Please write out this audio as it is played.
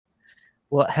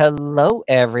Well, hello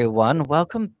everyone.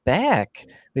 Welcome back.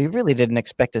 We really didn't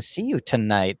expect to see you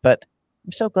tonight, but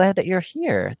I'm so glad that you're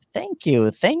here. Thank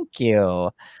you. Thank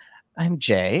you. I'm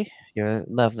Jay, your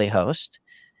lovely host,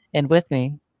 and with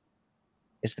me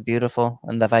is the beautiful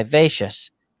and the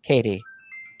vivacious Katie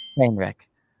Trainwreck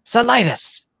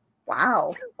Solitis.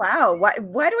 Wow. Wow.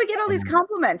 Why do I get all these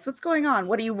compliments? What's going on?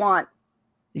 What do you want?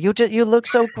 You look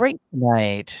so great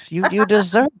tonight. You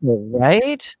deserve it,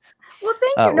 right? Well,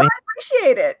 thank you. No, I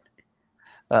appreciate it.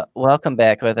 Welcome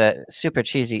back with a super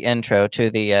cheesy intro to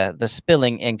the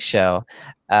Spilling Ink Show.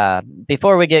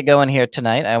 Before we get going here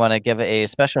tonight, I want to give a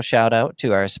special shout out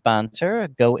to our sponsor,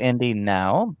 Go Indie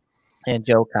Now, and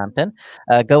Joe Compton.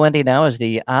 Go Indie Now is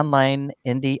the online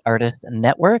indie artist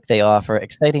network. They offer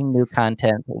exciting new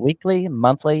content weekly,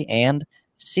 monthly, and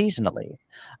seasonally,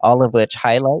 all of which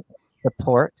highlight,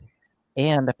 support,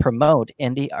 and promote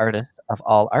indie artists of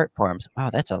all art forms. Wow,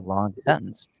 that's a long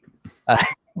sentence.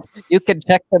 You can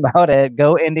check them out at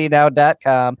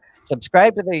goindienow.com,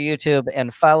 subscribe to their YouTube,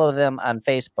 and follow them on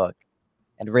Facebook.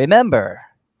 And remember,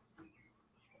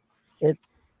 it's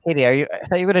Katie. I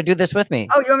thought you were going to do this with me.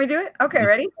 Oh, you want me to do it? Okay,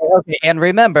 ready? Okay, and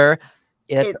remember,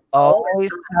 it's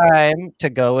always time to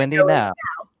go indie now.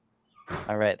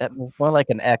 All right, that was more like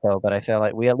an echo, but I feel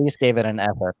like we at least gave it an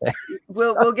effort there.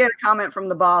 We'll get a comment from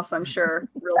the boss, I'm sure,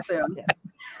 real soon.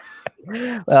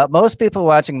 Well, most people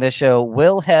watching this show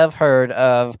will have heard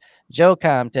of Joe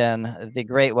Compton, the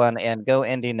great one, and Go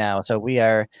Indie Now. So we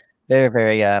are very,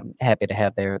 very happy to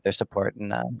have their support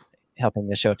and helping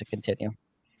the show to continue.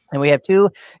 And we have two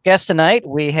guests tonight.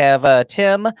 We have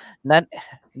Tim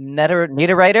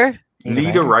Niederreiter. Yes.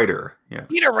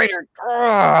 Niederreiter.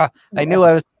 Oh, I knew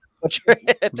I was butchering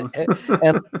it.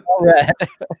 And Red.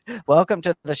 Welcome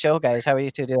to the show, guys. How are you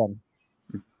two doing?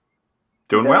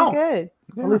 Doing well. Good.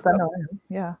 Yeah. At least I know I am.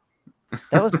 Yeah.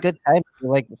 That was a good time.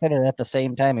 We said it at the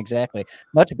same time exactly.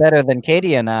 Much better than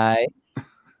Katie and I.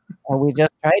 And we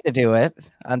just tried to do it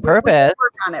on purpose.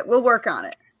 We'll work on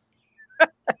it.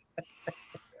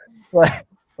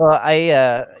 Well,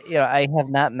 I have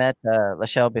not met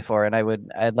Lachelle before, and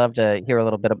I'd love to hear a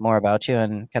little bit more about you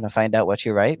and kind of find out what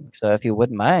you write. So if you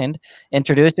wouldn't mind,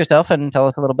 introduce yourself and tell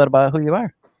us a little bit about who you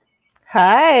are.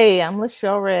 Hi, I'm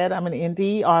Lachelle Red. I'm an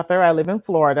indie author. I live in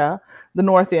Florida, the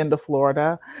north end of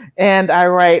Florida, and I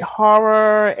write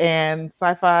horror and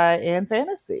sci-fi and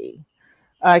fantasy.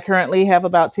 I currently have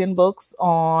about 10 books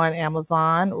on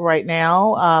Amazon right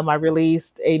now. I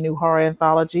released a new horror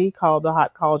anthology called The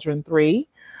Hot Cauldron 3,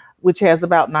 which has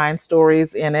about 9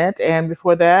 stories in it. And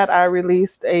before that, I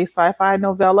released a sci-fi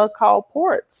novella called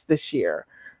Ports this year.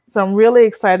 So I'm really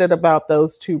excited about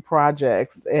those two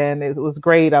projects, and it was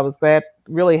great. I was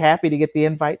really happy to get the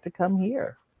invite to come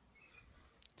here.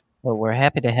 Well, we're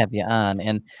happy to have you on,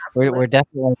 and we're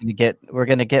definitely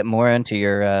going to get more into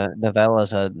your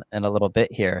novellas in a little bit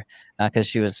here, because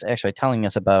she was actually telling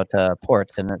us about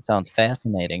Ports, and it sounds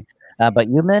fascinating. But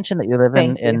you mentioned that you live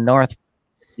in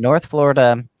North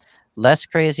Florida, less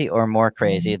crazy or more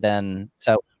crazy than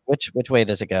so. Which way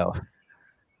does it go?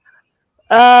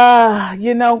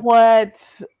 You know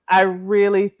what? I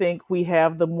really think we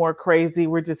have the more crazy.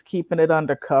 We're just keeping it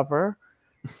undercover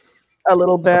a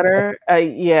little better.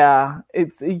 Yeah.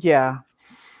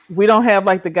 We don't have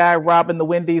like the guy robbing the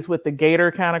Wendy's with the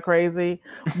gator kind of crazy,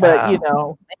 but you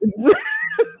know,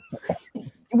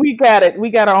 we got it.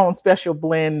 We got our own special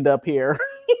blend up here.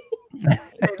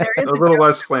 There is a little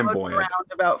less flamboyant around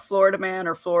about Florida man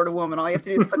or Florida woman. All you have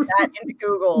to do is put that into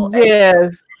Google.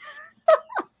 Yes.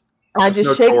 I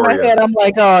just shake my head. I'm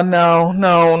like, oh no.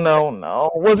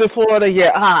 Was it Florida?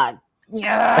 Yeah. Hot.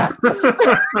 Yeah.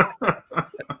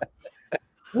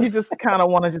 You just kind of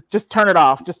want to just turn it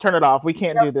off. Just turn it off. We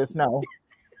can't do this. No.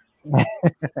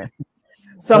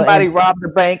 Somebody robbed a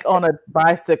bank on a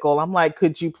bicycle. I'm like,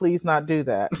 could you please not do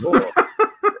that?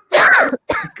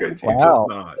 Could you just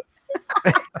not?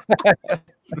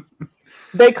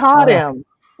 They caught him.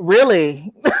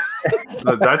 Really?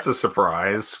 That's a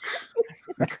surprise.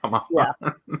 Come on. Yeah.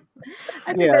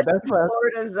 I think that's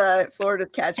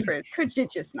Florida's catchphrase. Could you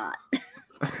just not?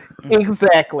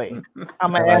 Exactly.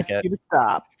 I'm gonna ask you to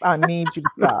stop. I need you to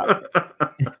stop.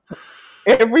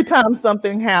 Every time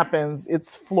something happens,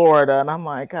 it's Florida, and I'm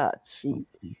like, God,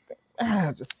 Jesus,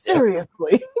 just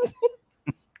seriously.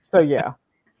 So yeah.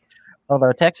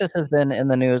 Although Texas has been in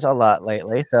the news a lot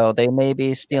lately, so they may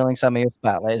be stealing some of your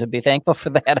spotlight. So be thankful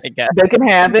for that, I guess. They can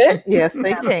have it. Yes,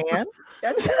 they can.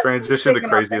 Transition to the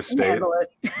craziest state.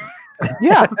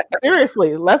 Yeah,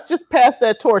 seriously. Let's just pass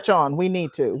that torch on. We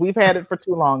need to. We've had it for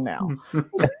too long now.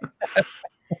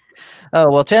 Oh,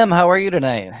 well, Tim, how are you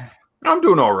tonight? I'm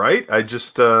doing all right. I just,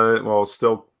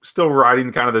 still still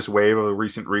riding kind of this wave of a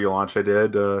recent relaunch I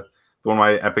did. One of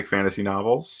my epic fantasy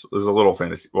novels. It was a little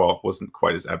fantasy. Well, it wasn't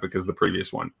quite as epic as the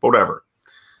previous one, but whatever.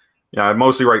 Yeah, I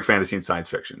mostly write fantasy and science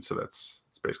fiction, so that's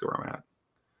basically where I'm at.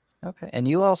 Okay, and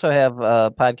you also have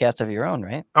a podcast of your own,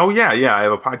 right? Oh yeah. I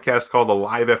have a podcast called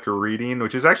Alive After Reading,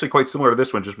 which is actually quite similar to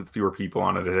this one, just with fewer people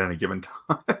on it at any given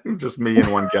time. Just me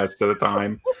and one guest at a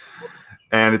time.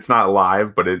 And it's not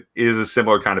live, but it is a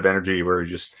similar kind of energy where you're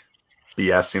just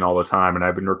BSing all the time. And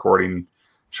I've been recording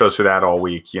shows for that all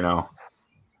week,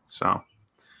 So,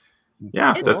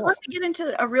 yeah. It's hard to get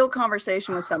into a real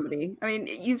conversation with somebody. I mean,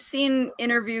 you've seen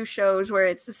interview shows where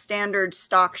it's the standard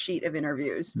stock sheet of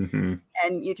interviews. Mm-hmm.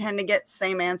 And you tend to get the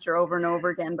same answer over and over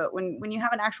again. But when you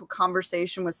have an actual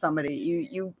conversation with somebody,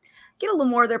 you get a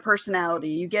little more of their personality.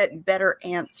 You get better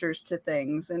answers to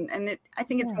things. And I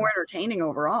think it's more entertaining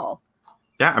overall.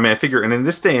 Yeah, I mean, I figure, and in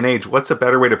this day and age, what's a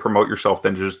better way to promote yourself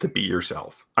than just to be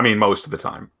yourself? I mean, most of the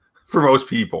time, for most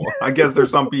people. I guess there's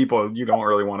some people you don't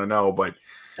really want to know, but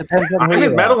I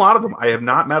haven't met a lot of them. I have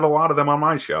not met a lot of them on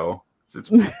my show. It's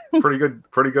pretty good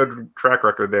track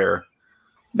record there.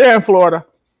 They're in Florida.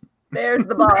 There's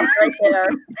the boss right there.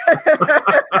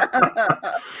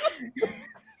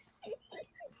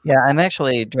 Yeah, I'm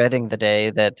actually dreading the day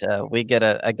that we get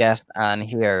a guest on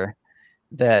here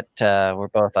that we're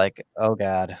both like, oh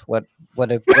God, what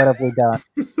have we done?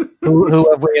 who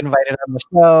have we invited on the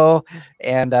show?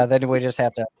 And then we just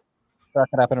have to suck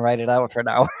it up and write it out for an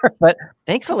hour. But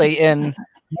thankfully, in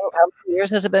how many years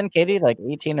has it been, Katie? Like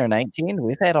 18 or 19?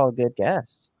 We've had all good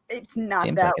guests. It's not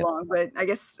Seems that like long, but I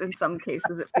guess in some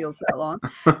cases it feels that long.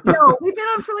 No, we've been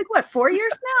on for like, what, 4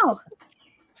 years now?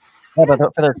 Yeah, but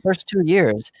for the first 2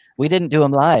 years, we didn't do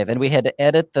them live, and we had to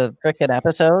edit the frickin'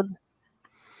 episode.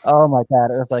 Oh my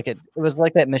God! It was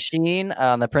like that machine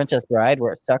on The Princess Bride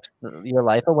where it sucks your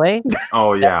life away.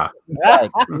 Oh yeah,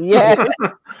 yeah.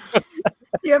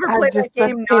 You ever played that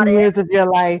game? 10 years of your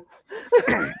life.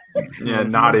 Yeah,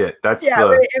 not it. That's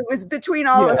it was between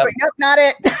all of us. But nope, not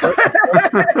it.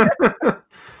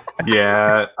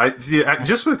 Yeah, I see.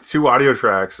 Just with 2 audio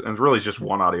tracks, and really just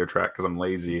 1 audio track because I'm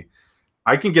lazy.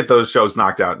 I can get those shows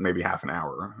knocked out in maybe half an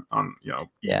hour on each.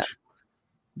 Yeah.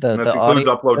 That includes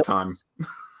upload time.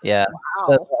 Yeah,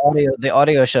 wow. the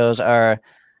audio shows are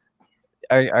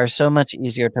so much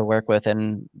easier to work with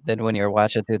than when you're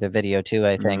watching through the video too,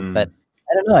 I think. But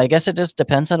I don't know. I guess it just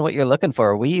depends on what you're looking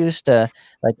for. We used to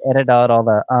like edit out all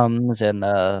the ums and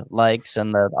the likes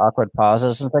and the awkward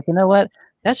pauses. It's like, you know what?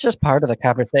 That's just part of the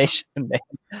conversation, man.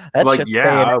 That's like,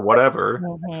 yeah, whatever.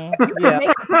 Mm-hmm. Yeah.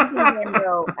 Make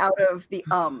go out of the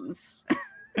ums.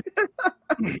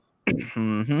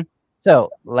 Mm-hmm. So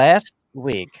last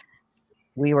week,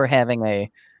 we were having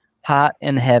a hot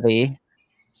and heavy,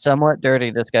 somewhat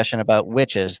dirty discussion about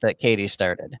witches that Katie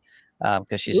started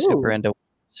because she's super into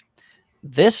witches.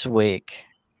 This week,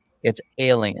 it's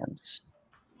aliens.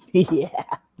 Yeah.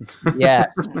 Yeah.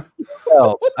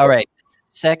 So, all right.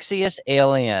 Sexiest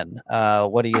alien.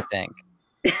 What do you think?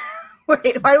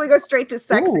 Wait, why do we go straight to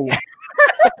sexy?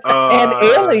 An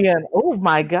alien. Oh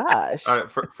my gosh.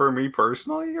 For me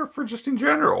personally, or for just in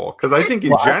general? Because I think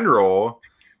in general,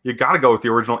 you got to go with the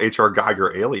original H.R.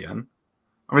 Geiger alien.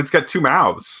 I mean, it's got 2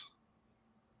 mouths.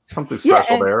 Something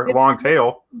special there. A long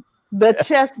tail. The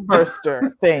chest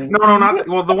burster thing. No, not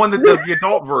the one that does the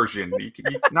adult version.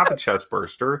 Not the chest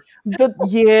burster. The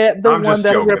one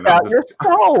that ripped out your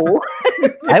soul.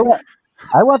 I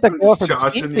want the girl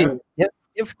from Species.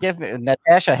 Give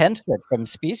Natasha Henstridge from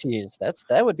Species.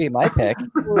 That would be my pick.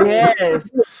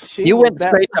 Yes. You went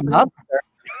straight to Monster.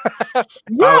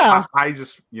 Yeah. I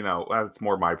just, that's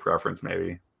more my preference,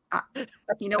 maybe.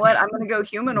 You know what? I'm going to go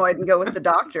humanoid and go with the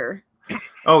Doctor.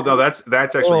 Oh no, that's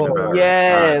actually even better.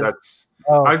 Yes.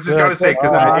 I just got to say,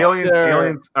 because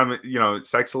aliens,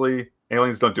 sexually,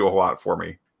 aliens don't do a whole lot for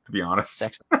me, to be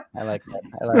honest. I like it.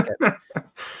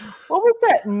 What was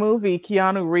that movie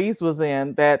Keanu Reeves was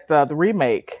in? That the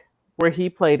remake where he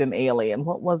played an alien.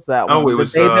 What was that one? Oh, it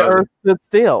was The Day the Earth Stood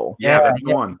Still. Yeah, that's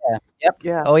the one. Yep.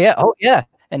 Yeah. Oh yeah.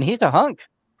 And he's a hunk.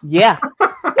 Yeah.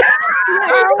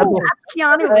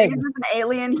 Keanu Reeves is an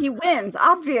alien. He wins,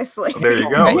 obviously. There you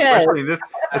go. Yeah.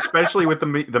 Especially with the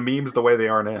memes the way they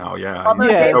are now. Yeah.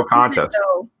 No contest.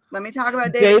 Let me talk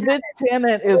about David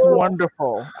Tennant is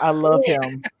wonderful. I love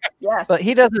him. Yes. But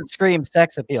he doesn't scream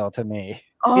sex appeal to me.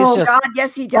 Oh, God,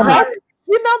 yes, he does.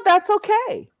 That's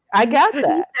okay. I got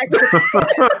that.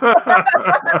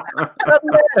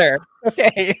 Doesn't matter.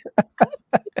 Okay.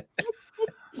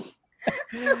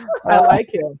 I like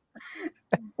him.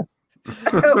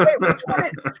 Wait, which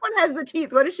one has the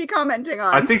teeth? What is she commenting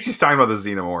on? I think she's talking about the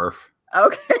xenomorph.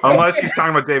 Okay. Unless she's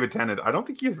talking about David Tennant. I don't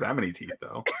think he has that many teeth,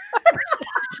 though.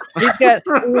 He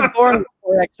was born with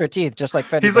 4 extra teeth, just like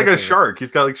Freddie. He's like a Mercury. shark.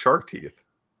 He's got like shark teeth.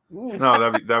 Ooh. No,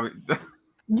 that'd be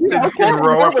Yeah, just get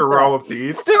row after row of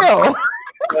teeth. Still.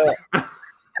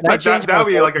 That'd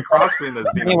be like a cross between the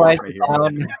xenomorph and a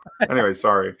human. Anyway,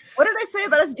 sorry. What did I say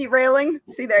about us derailing?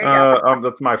 See, there you go.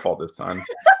 That's my fault this time.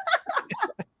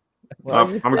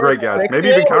 Well, I'm a great guest. Maybe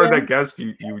you've encountered that guest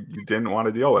you didn't want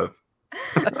to deal with.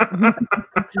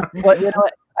 But you know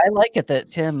what? I like it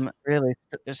that Tim really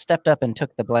stepped up and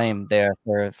took the blame there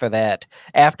for that.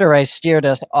 After I steered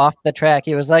us off the track,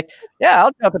 he was like, "Yeah,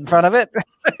 I'll jump in front of it."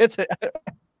 That's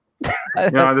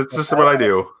just what I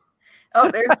do.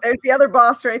 Oh, there's the other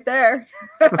boss right there.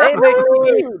 Hey,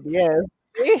 Mickey.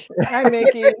 Yes. Hi,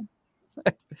 Mickey.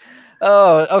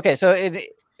 Oh, okay. So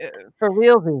for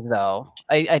realsies, though,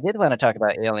 I did want to talk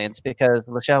about aliens because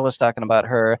Lachelle was talking about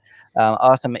her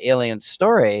awesome alien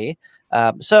story.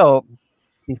 So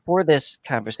before this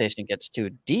conversation gets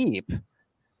too deep,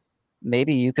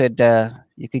 maybe you could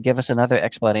give us another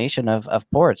explanation of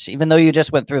ports, even though you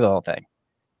just went through the whole thing.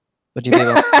 Would you be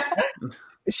willing?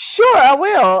 Sure, I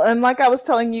will. And like I was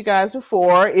telling you guys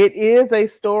before, it is a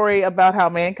story about how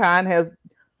mankind has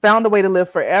found a way to live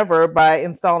forever by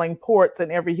installing ports in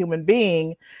every human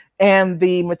being. And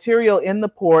the material in the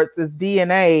ports is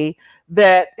DNA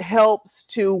that helps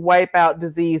to wipe out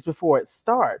disease before it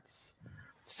starts.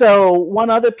 So one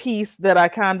other piece that I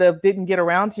kind of didn't get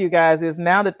around to you guys is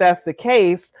now that that's the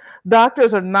case,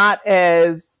 doctors are not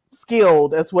as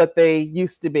skilled as what they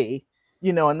used to be,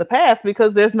 in the past,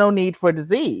 because there's no need for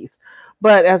disease.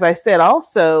 But as I said,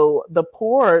 also the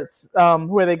ports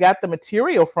where they got the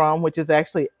material from, which is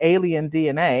actually alien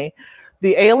DNA,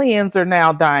 the aliens are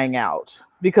now dying out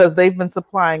because they've been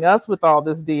supplying us with all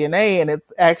this DNA, and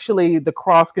it's actually the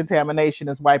cross-contamination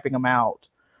is wiping them out.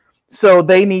 So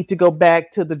they need to go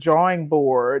back to the drawing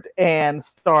board and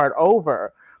start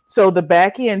over. So the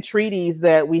back-end treaties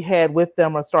that we had with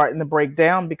them are starting to break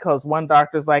down because one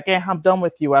doctor's like, I'm done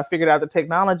with you. I figured out the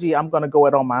technology. I'm going to go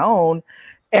it on my own.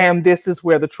 And this is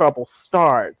where the trouble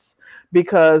starts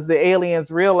because the aliens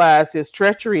realize his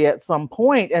treachery at some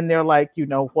point, and they're like, you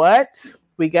know what?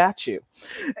 We got you.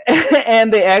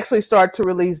 And they actually start to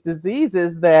release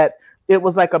diseases that it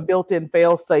was like a built-in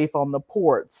fail-safe on the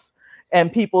ports.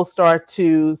 And people start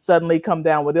to suddenly come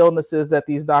down with illnesses that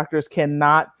these doctors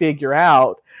cannot figure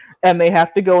out. And they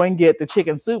have to go and get the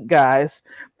chicken soup guys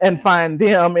and find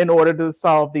them in order to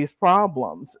solve these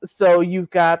problems. So you've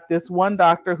got this one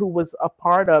doctor who was a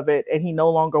part of it, and he no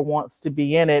longer wants to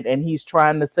be in it. And he's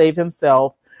trying to save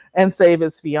himself and save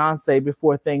his fiance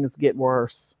before things get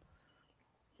worse.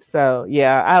 So,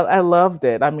 yeah, I loved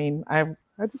it. I mean, I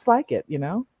just like it,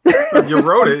 You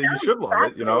wrote it. You should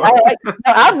love it,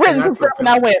 I've written some stuff and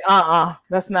I went,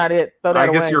 that's not it.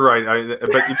 I guess you're right.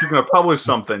 But if you're going to publish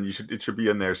something, it should be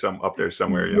in there up there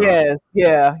somewhere. Yes,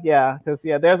 yeah. Because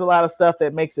there's a lot of stuff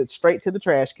that makes it straight to the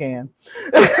trash can.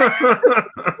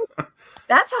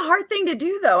 That's a hard thing to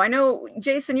do, though. I know,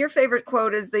 Jason, your favorite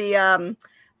quote is the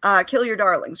 "kill your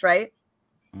darlings," right?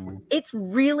 Mm. It's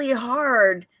really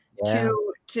hard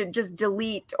to just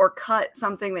delete or cut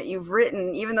something that you've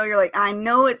written, even though you're like, I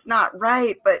know it's not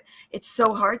right, but it's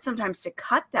so hard sometimes to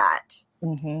cut that.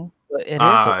 Mm-hmm. It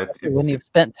is when you've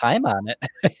spent time on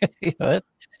it.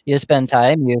 You spend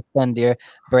time, you spend your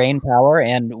brain power,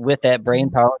 and with that brain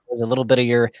power, there's a little bit of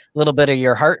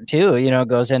your heart too.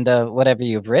 Goes into whatever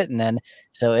you've written, and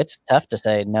so it's tough to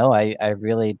say no. I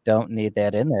really don't need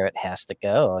that in there. It has to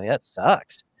go. It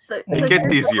sucks. So it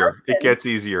gets easier. It gets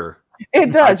easier.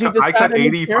 It does. I cut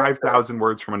 85,000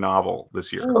 words from a novel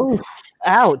this year. Ooh,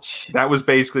 ouch. That was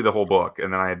basically the whole book,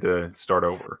 and then I had to start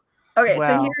over. Okay,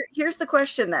 wow. So here's the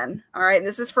question then. All right,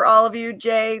 this is for all of you,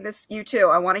 Jay. You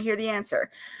too. I want to hear the answer.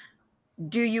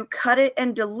 Do you cut it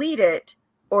and delete it,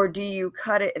 or do you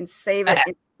cut it and save it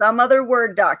in some other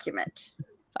Word document?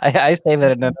 I save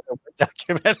it in another Word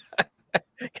document.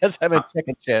 Because I'm a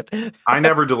chicken shit. I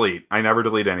never delete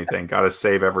anything. Got to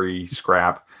save every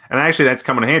scrap. And actually, that's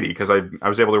come in handy because I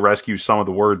was able to rescue some of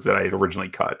the words that I had originally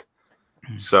cut.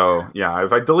 So, yeah,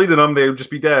 if I deleted them, they would just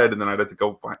be dead, and then I'd have to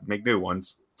go make new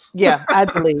ones. Yeah, I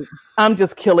delete. I'm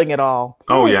just killing it all.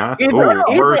 Oh, yeah?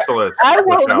 Merciless. I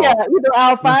will,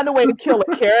 I'll find a way to kill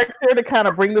a character to kind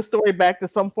of bring the story back to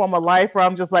some form of life where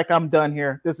I'm just like, I'm done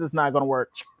here. This is not going to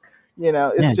work.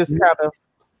 It's just kind of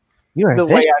the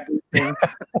way I do things.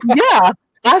 Yeah.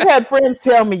 I've had friends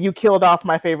tell me you killed off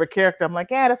my favorite character. I'm like,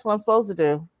 that's what I'm supposed to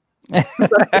do. It's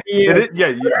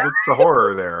the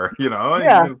horror there, you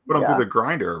put them through the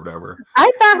grinder or whatever.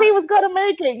 I thought he was going to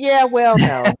make it. Yeah, well,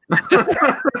 no.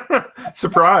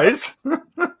 Surprise.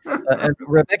 And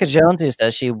Rebecca Jonesy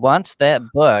says she wants that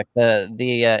book.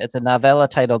 It's a novella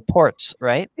titled Ports,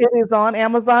 right? It is on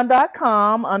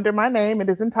Amazon.com under my name. It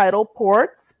is entitled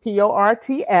Ports,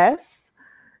 Ports.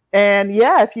 And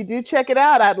yeah, if you do check it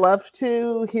out, I'd love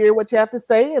to hear what you have to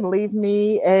say and leave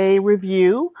me a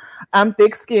review. I'm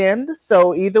thick-skinned,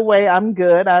 so either way, I'm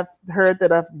good. I've heard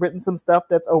that I've written some stuff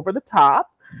that's over the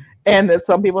top, and that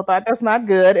some people thought that's not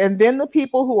good. And then the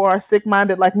people who are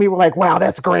sick-minded like me were like, wow,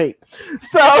 that's great.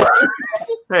 So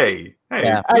hey,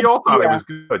 Yeah. we all thought it Yeah. was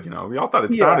good, you know. We all thought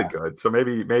it Yeah. sounded good. So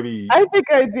maybe I think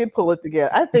I did pull it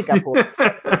together. I think I pulled it.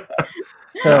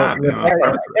 So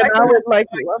Rebecca, And I would like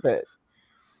to love it.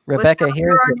 Rebecca, Let's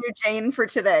here's our new Jane for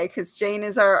today, because Jane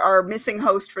is our missing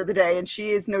host for the day, and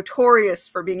she is notorious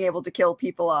for being able to kill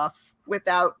people off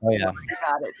without Oh, yeah. worrying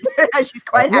about it. She's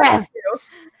quite happy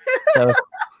to.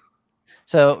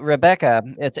 so Rebecca,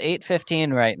 it's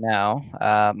 8:15 right now,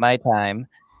 my time.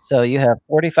 So you have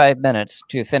 45 minutes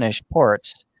to finish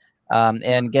Ports,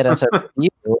 and get us a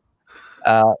review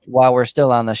while we're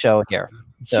still on the show here.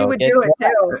 She So would get- do it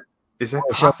too. is that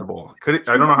possible? Could it,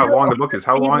 I don't know how long the book is.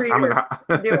 How long? I mean,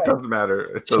 Do it it. doesn't matter.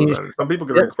 It doesn't She's- matter. Some people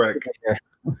can read quick.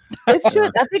 It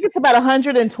should. I think it's about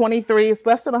 123. It's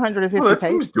less than 150 Well, that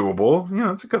pages. seems doable. You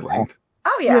know, it's a good length.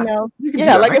 Oh yeah. You know, You can do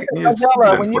yeah, that. like I said, Yeah, it's- you can do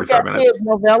novella. it in When you've 45 got minutes. kids,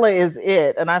 novella is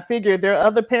it. And I figured there are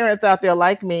other parents out there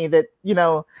like me that, you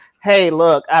know, hey,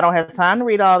 look, I don't have time to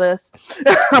read all this.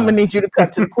 I'm gonna need you to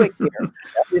cut to the quick here.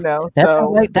 You know,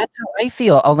 so That's how I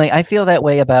feel. Only I feel that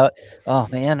way about, oh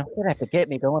man, what did I have to get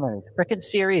me going on a freaking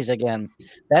series again?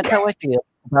 That's how I feel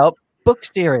about book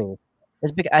series.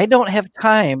 Is because I don't have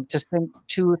time to sink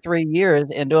 2-3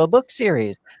 years into a book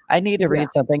series. I need to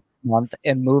read something a month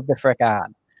and move the frick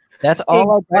on. That's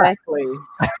all exactly.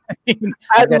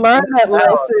 I got. I learned that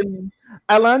lesson.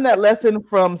 I learned that lesson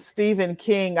from Stephen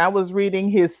King. I was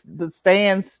reading The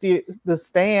Stand,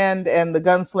 and The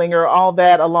Gunslinger, all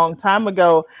that a long time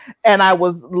ago, and I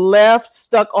was left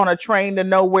stuck on a train to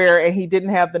nowhere, and he didn't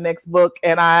have the next book,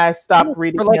 and I stopped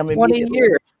reading For like him 20 immediately.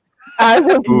 years. I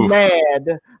was Oof.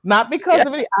 mad, not because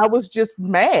of it. I was just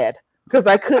mad because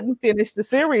I couldn't finish the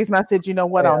series, and I said, you know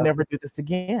what? I'll never do this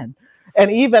again. And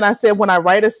even I said, when I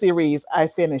write a series, I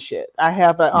finish it. I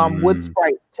have a Wood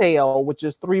Sprite's Tale, which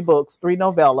is 3 books, 3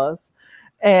 novellas.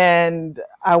 And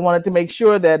I wanted to make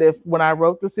sure that when I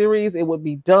wrote the series, it would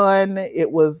be done. It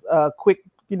was a quick,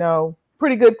 you know,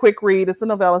 pretty good quick read. It's a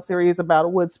novella series about a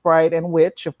wood sprite and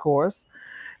witch, of course.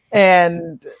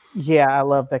 And yeah, I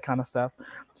love that kind of stuff.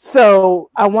 So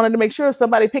I wanted to make sure if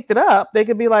somebody picked it up, they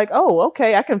could be like, oh,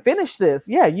 okay, I can finish this.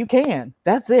 Yeah, you can.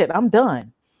 That's it. I'm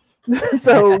done.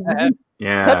 So cut to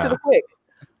Yeah. the quick.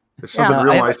 There's something Yeah,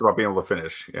 real I- nice about being able to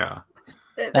finish. Yeah.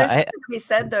 There's I- something to be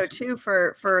said though too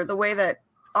for the way that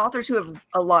authors who have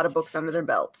a lot of books under their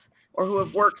belts or who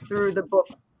have worked through the book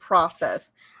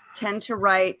process tend to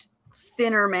write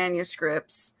thinner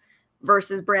manuscripts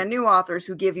versus brand new authors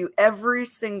who give you every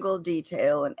single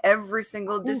detail and every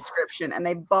single description, and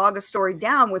they bog a story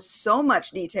down with so much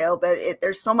detail that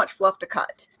there's so much fluff to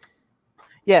cut.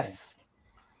 Yes.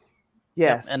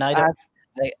 Yes. And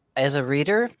as a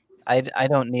reader, I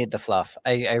don't need the fluff.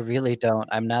 I really don't.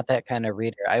 I'm not that kind of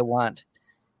reader. I want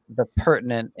the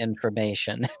pertinent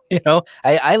information. You know,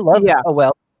 I love a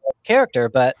well character,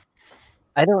 but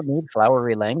I don't need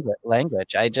flowery language.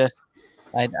 I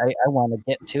want to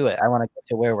get to it. I want to get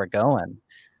to where we're going.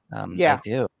 I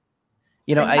do.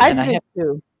 You know, And I have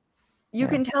to. You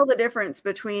can tell the difference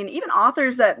between even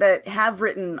authors that have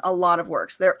written a lot of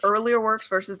works, their earlier works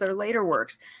versus their later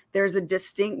works. There's a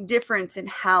distinct difference in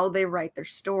how they write their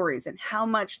stories and how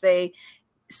much they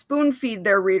spoon feed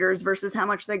their readers versus how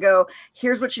much they go,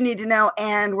 here's what you need to know,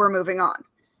 and we're moving on.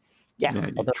 Yeah.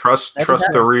 You trust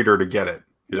the reader to get it.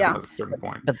 Yeah. At a certain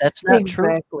point. But that's not true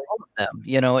Exactly. for all of them.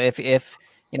 You know, if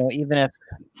you know, even if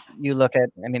you look at,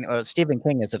 I mean, Stephen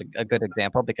King is a good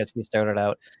example because he started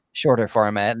out shorter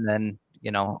format, and then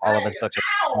you know all of his books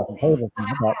are 1,000 pages.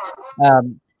 But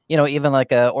you know, even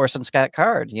like Orson Scott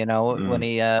Card, you know, when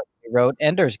he wrote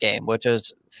Ender's Game, which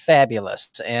is fabulous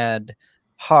and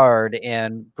hard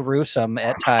and gruesome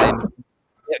at times,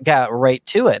 it got right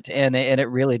to it, and it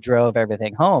really drove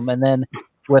everything home. And then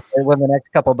with the next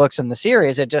couple books in the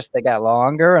series, they got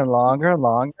longer and longer and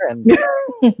longer, and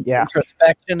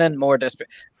introspection and more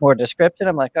description.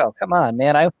 I'm like, oh, come on,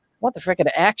 man, I want the freaking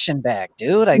action back,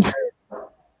 dude.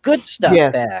 Good stuff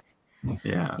back.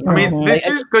 Yeah, You I mean, know,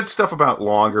 there's good stuff about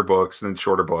longer books than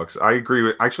shorter books. I agree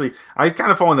with. Actually, I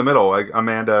kind of fall in the middle. Like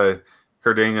Amanda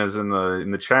Cardenas in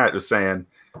the chat was saying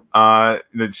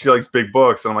that she likes big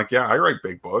books, and I'm like, yeah, I write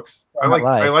big books. I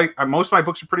like most of my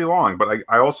books are pretty long, but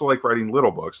I also like writing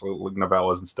little books, like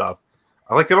novellas and stuff.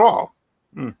 I like it all.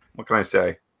 What can I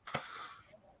say?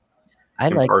 I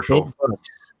like Impartial. big books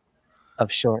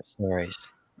of short stories.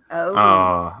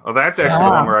 Oh, That's actually the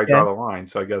one where I draw okay. the line.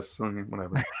 So I guess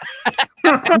whatever.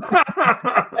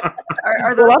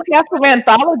 are Well, those I've got some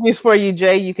anthologies for you,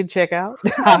 Jay. You can check out.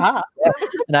 And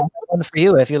I have one for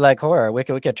you if you like horror. We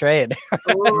could trade.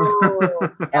 Ooh.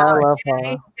 I Now, love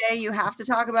Jay, you have to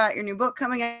talk about your new book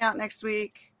coming out next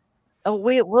week. Oh,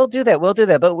 we'll do that. We'll do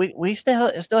that. But we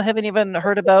still haven't even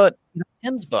heard about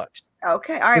Tim's books.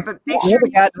 Okay, all right, but make We sure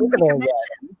haven't you gotten make there a yet.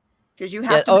 mention because you Yeah,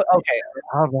 have to. oh, okay.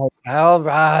 All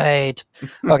right.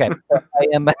 Okay. So I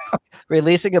am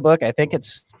releasing a book. I think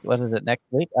it's, what is it, next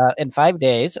week? In 5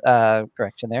 days.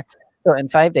 Correction there. So in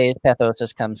 5 days,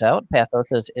 Pathosis comes out.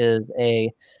 Pathosis is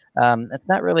it's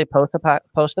not really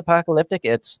post-apocalyptic.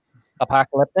 It's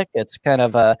apocalyptic. It's kind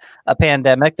of a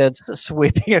pandemic that's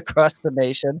sweeping across the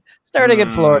nation, starting in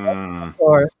Florida, of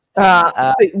course.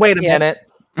 Wait a yeah. minute.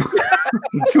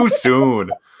 Too soon.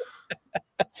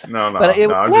 No, But it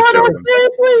I'm was- just joking.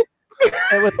 Seriously?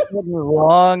 It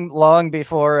was long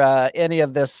before any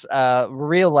of this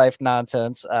real life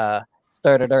nonsense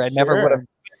started, or I never would have.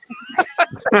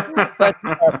 But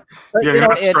Yeah, you you're know,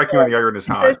 not striking when the iron is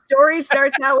The hot. story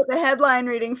starts out with a headline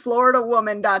reading "Florida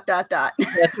woman ... That's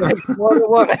right, Florida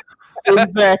woman.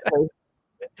 Exactly.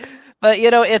 But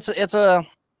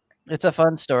it's a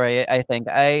fun story. I think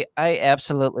I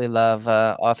absolutely love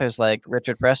authors like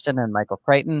Richard Preston and Michael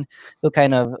Crichton, who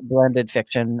kind of blended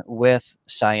fiction with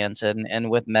science and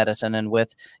with medicine and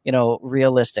with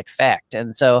realistic fact.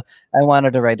 And so I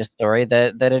wanted to write a story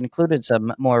that included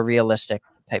some more realistic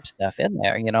type stuff in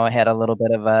there. It had a little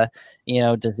bit of a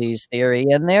disease theory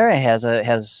in there. It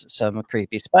has some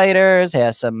creepy spiders,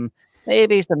 has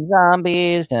maybe some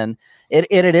zombies, and it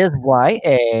is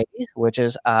YA, which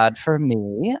is odd for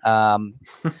me.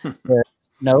 There's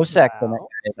no sex in it,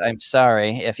 guys. I'm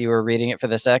sorry if you were reading it for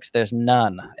the sex. There's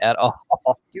none at all.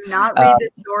 Do not read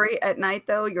this story at night,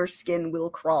 though. Your skin will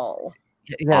crawl.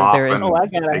 Yeah, there is Oh, I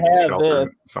gotta take have shelter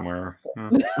this. somewhere. Yeah.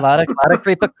 a lot of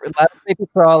creepy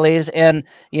crawlies, and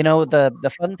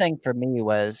the fun thing for me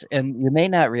was, and you may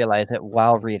not realize it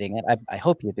while reading it. I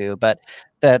hope you do, but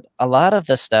that a lot of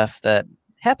the stuff that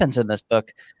happens in this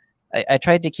book, I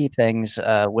tried to keep things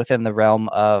within the realm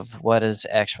of what is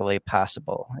actually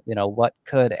possible. What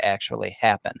could actually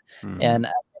happen, and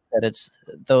I think that it's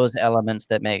those elements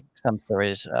that make some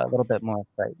stories a little bit more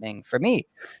frightening for me.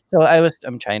 So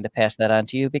I'm trying to pass that on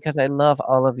to you because I love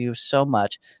all of you so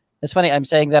much. It's funny. I'm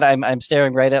saying that I'm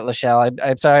staring right at Lachelle.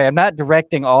 I'm sorry. I'm not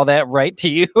directing all that right to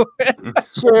you.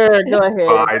 Sure, go ahead.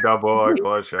 Buy the book,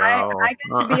 Lachelle. I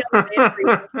got to be on the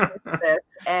presentation for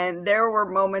this, and there were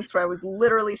moments where I was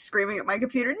literally screaming at my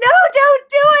computer, "No, don't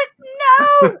do it!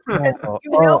 No!" Because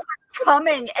you know what's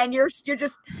coming, and you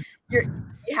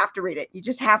have to read it. You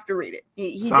just have to read it.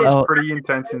 He Sounds did pretty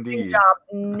intense a good indeed. job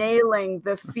nailing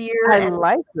the fear. I and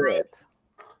like mystery. it.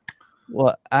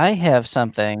 Well, I have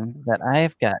something that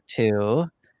I've got to.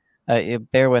 You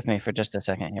bear with me for just a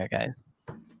second here, guys.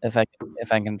 If I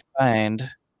can find.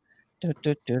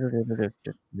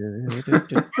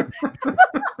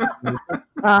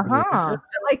 Uh-huh. I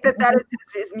like that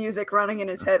is his music running in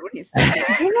his head when he's thinking.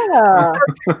 Yeah.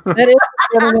 That is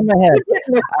running in my head.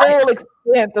 Getting the full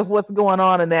extent of what's going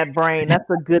on in that brain. That's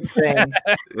a good thing.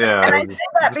 Yeah. And I say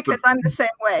that because I'm the same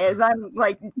way. As I'm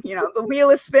like, the wheel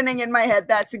is spinning in my head.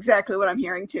 That's exactly what I'm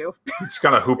hearing too. Just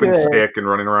kind of hooping Good. stick and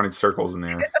running around in circles in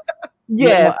there.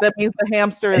 Yes, that means the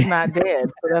hamster is not dead.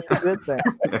 So that's a good thing.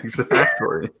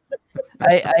 Exactly.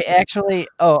 I actually.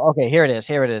 Oh, okay. Here it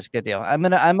is. Good deal. I'm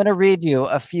gonna read you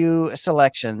a few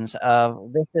selections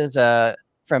of. This is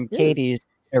from Katie's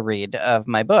read of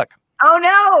my book. Oh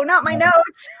no, not my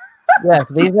notes. Yes,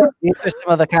 these are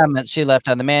some of the comments she left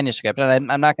on the manuscript, and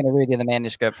I'm not going to read you the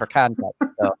manuscript for context.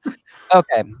 So,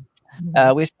 okay,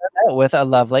 we start out with a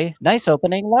lovely, nice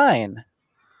opening line.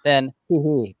 Then, hee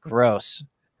hee, gross.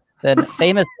 Then,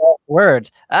 famous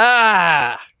words.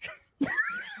 Ah.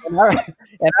 In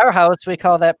our house, we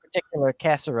call that particular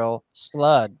casserole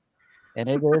slud, and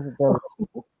it is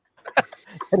delicious.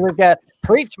 And we've got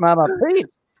preach, mama, preach.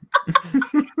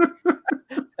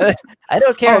 I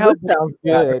don't care how this sounds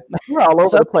good. You're all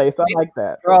over the place. I like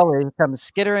that. Crawley comes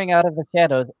skittering out of the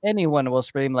shadows. Anyone will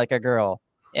scream like a girl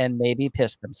and maybe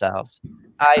piss themselves.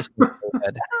 I scream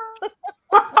good.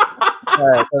 All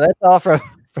right, so that's all from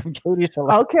Katie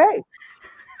Select. Okay.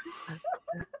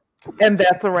 And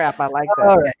that's a wrap. I like that.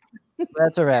 All right.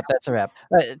 That's a wrap.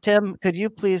 Tim, could you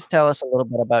please tell us a little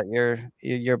bit about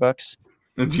your books?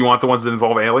 Do you want the ones that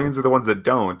involve aliens or the ones that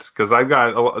don't? Because I've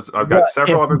got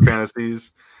several other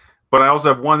fantasies. But I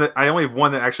also have one that I only have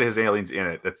one that actually has aliens in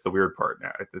it. That's the weird part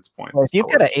now at this point. Well, if you've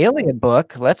got an alien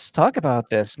book, let's talk about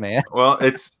this, man. Well,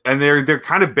 they're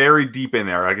kind of buried deep in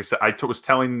there. Like I said, was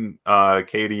telling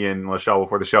Katie and Lachelle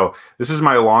before the show, this is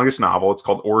my longest novel. It's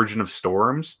called Origin of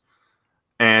Storms,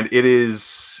 and it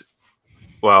is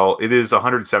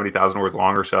 170,000 words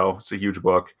long or so. It's a huge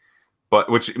book,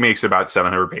 but which makes it about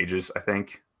 700 pages, I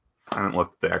think. I haven't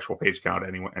looked at the actual page count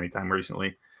anytime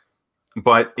recently,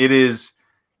 but it is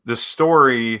the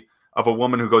story of a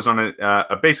woman who goes on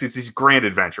basically it's this grand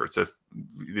adventure. It's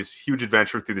this huge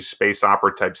adventure through the space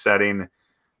opera type setting,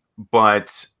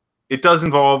 but it does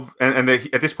involve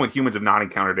at this point humans have not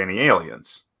encountered any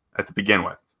aliens to begin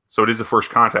with, so it is a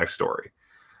first contact story,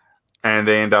 and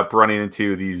they end up running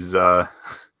into these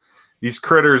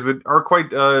critters that are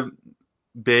quite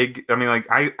big. I mean, like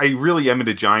I really am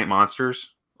into giant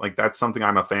monsters. Like that's something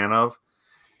I'm a fan of,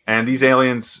 and these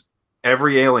aliens.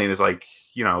 Every alien is like,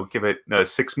 give it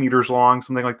 6 meters long,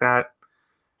 something like that.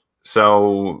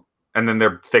 So, and then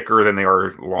they're thicker than they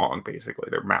are long, basically.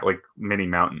 They're like mini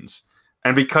mountains.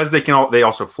 And because they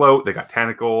also float, they got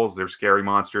tentacles, they're scary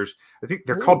monsters. I think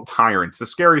they're called tyrants. The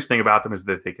scariest thing about them is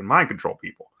that they can mind control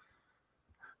people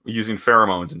using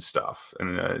pheromones and stuff.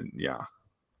 And yeah.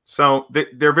 So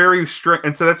they're very strict.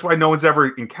 And so that's why no one's ever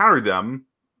encountered them.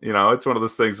 It's one of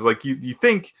those things like you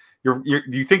think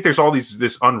you think there's all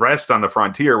this unrest on the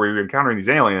frontier where you're encountering these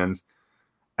aliens,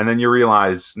 and then you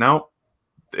realize, no,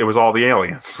 it was all the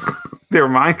aliens. They were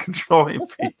mind controlling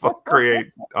people,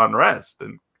 create unrest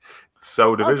and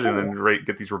sow division and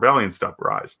get these rebellion stuff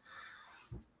rise.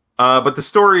 But the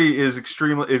story is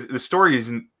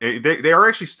they are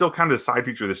actually still kind of the side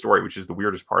feature of the story, which is the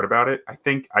weirdest part about it. I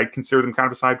think I consider them kind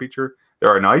of a side feature.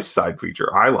 They're a nice side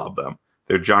feature. I love them.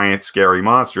 They're giant, scary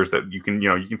monsters that you can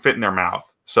fit in their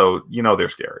mouth, so they're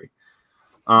scary.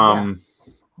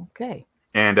 Okay.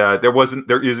 And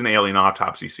there is an alien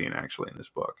autopsy scene actually in this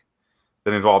book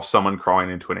that involves someone crawling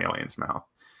into an alien's mouth.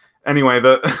 Anyway,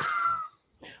 to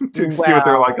see what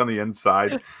they're like on the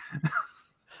inside.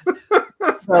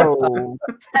 So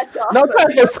That's awesome. no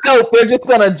type of scope. They're just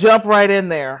gonna jump right in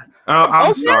there. Oh,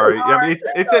 I'm sorry. Yeah, I mean,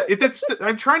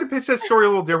 I'm trying to pitch that story a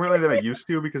little differently than I used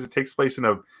to because it takes place in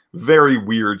a very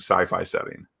weird sci-fi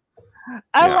setting.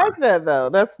 I like that though.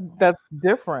 That's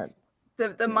different.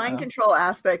 The mind control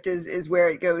aspect is where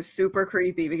it goes super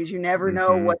creepy because you never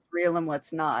know what's real and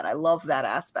what's not. I love that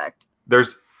aspect.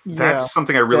 That's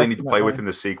something I really need to play with in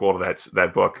the sequel to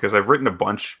that book because I've written a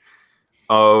bunch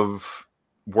of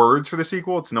words for the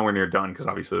sequel. It's nowhere near done because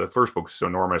obviously the first book is so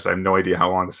enormous. I have no idea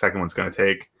how long the second one's going to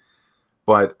take.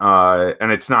 But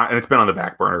and it's been on the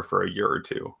back burner for a year or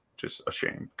two. Just a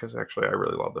shame because actually I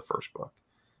really love the first book.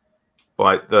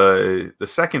 But the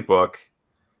second book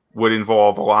would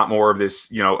involve a lot more of this,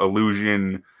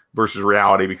 illusion versus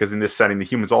reality, because in this setting the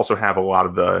humans also have a lot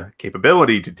of the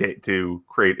capability to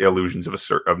create illusions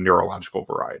of neurological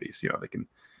varieties. They can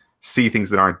see things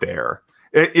that aren't there.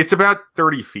 It's about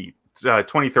 30 feet,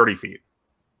 30 feet.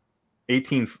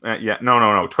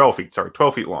 12 feet. Sorry,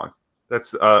 12 feet long.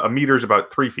 That's a meter is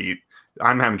about 3 feet.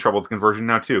 I'm having trouble with conversion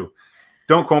now too.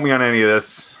 Don't quote me on any of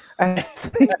this. I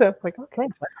think that's like okay.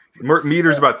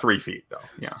 Meter's about 3 feet though.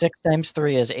 Yeah. 6 times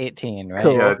 3 is 18, right?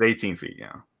 Cool. Yeah, it's 18 feet.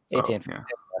 Yeah. So, 18 feet.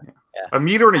 Yeah. A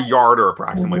meter and a yard are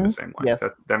approximately the same length.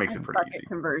 Yes. That makes it pretty easy.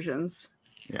 Conversions.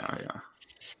 Yeah.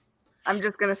 I'm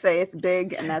just gonna say it's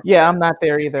big, and that's I'm not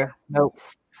there either. Nope.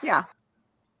 Yeah.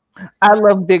 I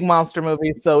love big monster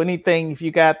movies, so anything if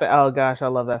you got the I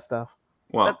love that stuff.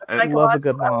 Well, I love a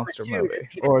good monster movie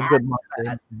or a good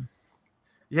monster.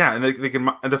 Yeah, and they can,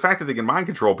 and the fact that they can mind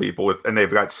control people and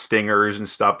they've got stingers and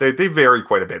stuff. They vary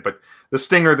quite a bit, but the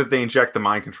stinger that they inject the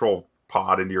mind control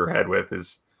pod into your head with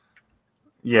is,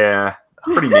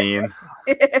 pretty mean.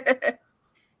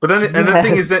 But then, and the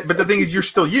thing is, you're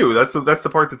still you. That's the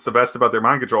part that's the best about their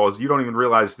mind control is you don't even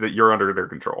realize that you're under their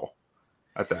control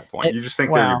at that point. You just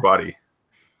think they're your buddy.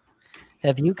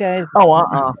 Have you guys?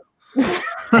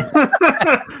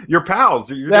 You're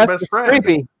pals. You're their best friend.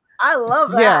 Creepy. I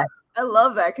love that. Yeah. I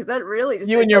love that because that really just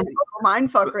You and your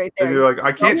mind fuck right there. And you're like,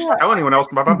 I can't tell anyone else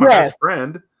about my best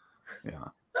friend. Yeah,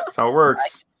 that's how it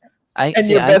works.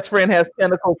 Your best friend has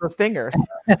tentacles and stingers.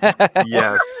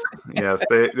 Yes.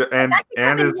 And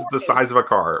is the size of a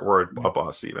car or a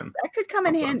bus even. That could come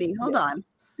in handy. Hold on.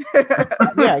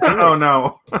 Oh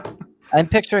no. I'm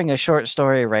picturing a short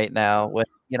story right now with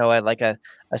like a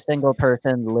single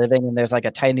person living, and there's like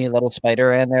a tiny little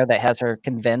spider in there that has her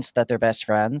convinced that they're best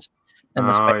friends. And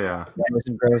the spider grows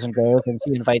and grows and grows, and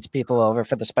she invites people over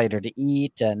for the spider to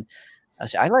eat. And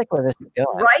I like where this is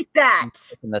going. Write that.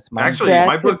 Actually,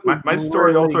 my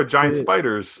story also had giant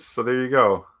spiders. So there you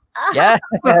go. Yeah.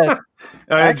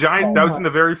 A giant. That was in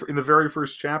the very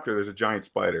first chapter. There's a giant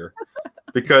spider,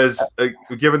 because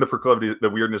given the proclivity, the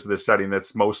weirdness of this setting,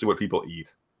 that's mostly what people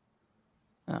eat.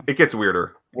 Oh. It gets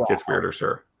weirder. It gets weirder,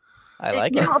 sure. I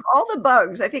like it. Of all the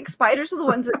bugs, I think spiders are the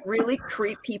ones that really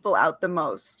creep people out the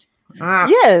most.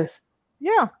 Yes.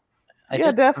 Yeah. I Yeah,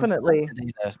 just definitely.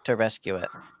 to rescue it.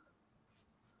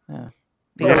 Yeah.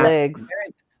 The Yeah. legs.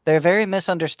 They're very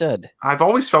misunderstood. I've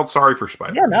always felt sorry for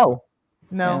spiders. Yeah, no.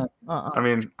 I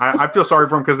mean, I feel sorry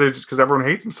for them because everyone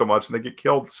hates them so much and they get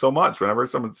killed so much whenever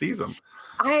someone sees them.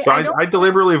 I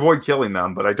deliberately avoid killing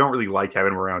them, but I don't really like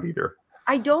having them around either.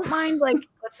 I don't mind, like,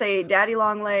 let's say daddy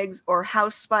long legs or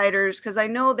house spiders, because I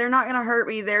know they're not going to hurt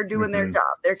me. They're doing their job.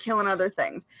 They're killing other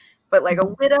things. But like a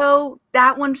widow,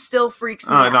 that one still freaks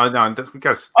me out. No, we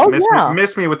gotta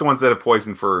miss me with the ones that have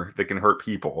poison that can hurt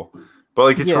people. But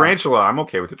like a tarantula, I'm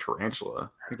okay with a tarantula.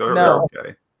 I think they're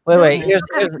okay. Wait.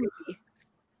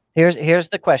 Here's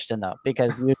the question though,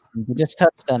 because you just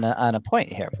touched on a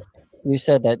point here. You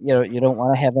said that you don't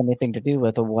want to have anything to do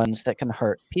with the ones that can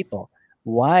hurt people.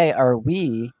 Why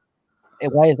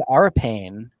is our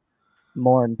pain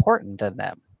more important than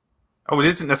them? Oh, it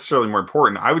isn't necessarily more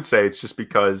important. I would say it's just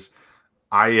because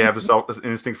I have an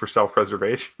instinct for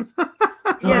self-preservation.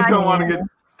 I don't want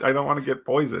to get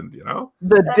poisoned,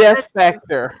 The death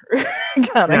factor.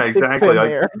 Yeah, exactly.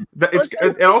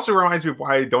 It also reminds me of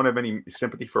why I don't have any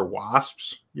sympathy for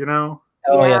wasps,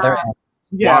 Oh yeah,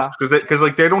 wasps, because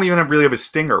like they don't even really have a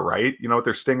stinger, right? You know what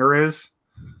their stinger is?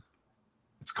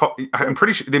 It's called. I'm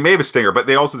pretty sure they may have a stinger, but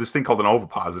they also have this thing called an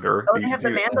ovipositor. Oh, they have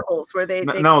the mandibles where they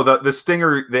the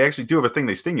stinger. They actually do have a thing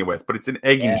they sting you with, but it's an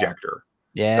egg injector.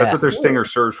 Yeah, that's what their stinger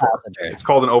serves for. It's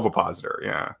called an ovipositor.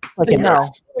 Yeah,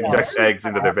 injects eggs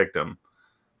into their victim.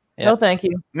 Yep. No, thank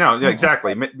you. No, yeah,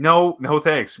 exactly. No,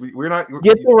 thanks. We're not.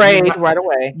 Get the raid right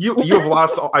away. You have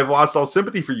lost. I've lost all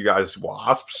sympathy for you guys,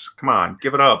 wasps. Come on,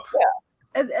 give it up.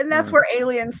 Yeah, and that's where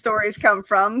alien stories come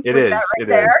from. It is.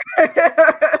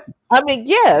 I mean,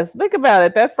 yes. Think about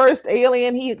it. That first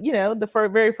alien, the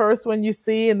very first one you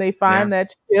see, and they find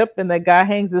that ship, and that guy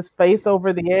hangs his face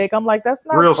over the egg. I'm like, that's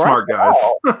not real smart guys.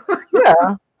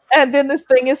 Yeah, and then this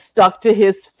thing is stuck to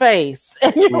his face,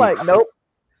 and you're like, nope.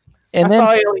 And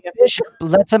then Bishop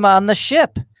lets him on the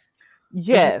ship.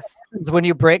 Yes. When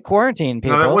you break quarantine,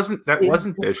 people. No, that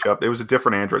wasn't Bishop. It was a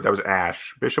different android. That was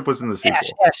Ash. Bishop was in the sequel.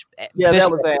 Ash. Yeah,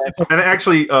 Bishop. That was Ash. And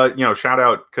actually, shout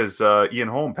out because Ian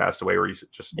Holm passed away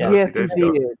just yes, he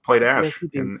did. Played Ash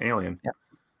in Alien. Yeah.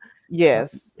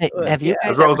 Yes. Hey, have you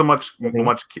as well as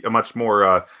a much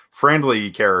more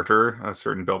friendly character, a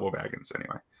certain Bilbo Baggins.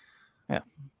 Anyway. Yeah.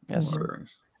 Yes.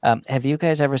 Have you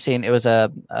guys ever seen? It was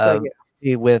a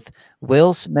with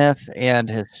Will Smith and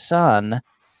his son.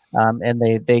 And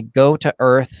they go to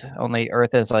Earth, only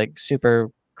Earth is like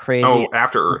super crazy. Oh,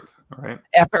 After Earth, right?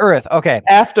 After Earth, okay.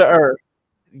 After Earth.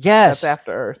 Yes. That's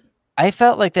After Earth. I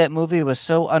felt like that movie was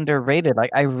so underrated. Like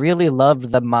I really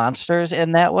loved the monsters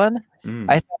in that one.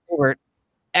 I thought they were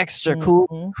extra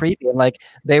cool, creepy, and like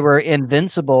they were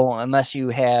invincible unless you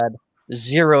had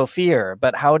zero fear.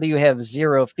 But how do you have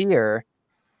zero fear,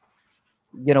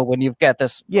 when you've got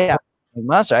this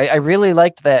monster? I really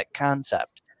liked that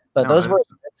concept. But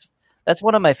that's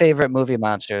one of my favorite movie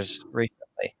monsters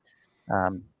recently.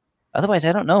 Otherwise,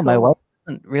 I don't know. My wife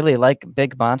doesn't really like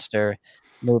big monster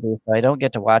movies, so I don't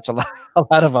get to watch a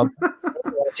lot of them.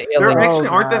 There actually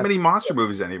aren't that many monster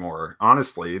movies anymore.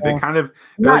 Honestly, they kind of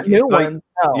not new ones.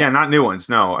 No. Yeah, not new ones.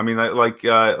 No, I mean like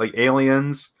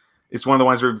Aliens. It's one of the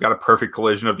ones where we've got a perfect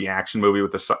collision of the action movie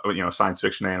with the science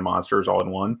fiction and monsters all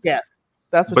in one. Yes,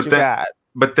 that's what you got.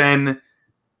 But then.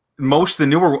 Most of the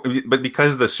newer, but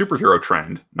because of the superhero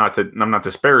trend, I'm not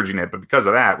disparaging it, but because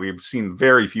of that, we've seen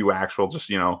very few actual.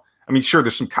 I mean, sure,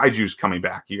 there's some kaiju's coming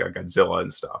back. You got Godzilla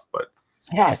and stuff, but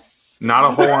not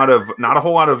a whole lot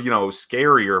of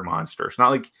scarier monsters. Not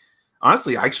like,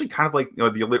 honestly, I actually kind of like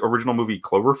the original movie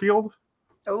Cloverfield.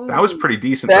 Ooh. That was pretty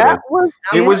decent.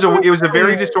 It was a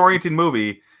very disoriented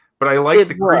movie, but I liked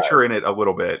the creature in it a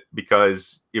little bit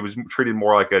because it was treated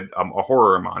more like a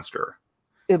horror monster.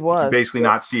 It was. You basically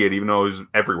not see it, even though it was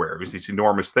everywhere. It was this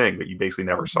enormous thing, but you basically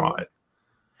never saw it.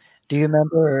 Do you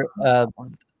remember A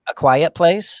Quiet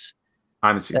Place? I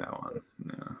haven't seen that one.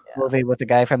 No. Movie with the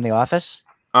guy from The Office?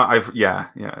 That's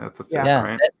it,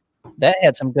 right? That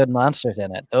had some good monsters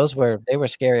in it. They were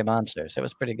scary monsters. It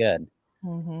was pretty good.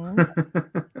 Mm-hmm.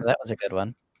 So that was a good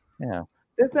one. Yeah.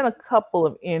 There's been a couple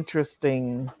of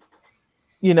interesting.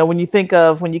 When you think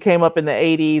of when you came up in the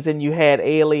 80s and you had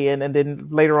Alien and then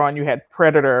later on you had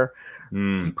Predator.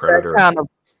 Predator. That kind of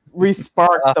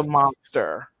re-sparked the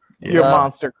monster, your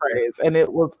monster craze. And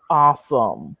it was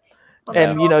awesome. Well,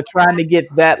 And trying to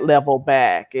get that level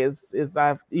back is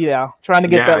trying to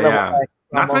get that level back.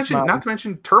 Not to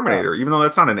mention Terminator, even though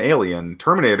that's not an alien.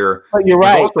 Terminator you're was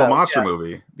right, also though. a monster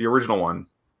movie, the original one.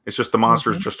 It's just the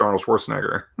monster is just Arnold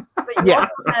Schwarzenegger. But you also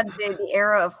had the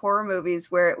era of horror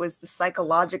movies where it was the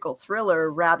psychological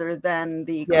thriller rather than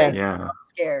the crazy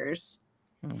scares.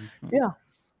 Yeah.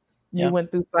 You went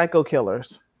through Psycho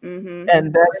Killers. Mm-hmm.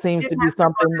 And that seems to be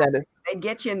something that is... They'd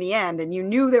get you in the end, and you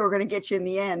knew they were going to get you in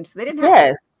the end. So they didn't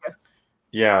have to.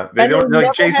 Yeah, they don't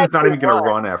like Jason's not even going to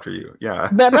run after you. Yeah.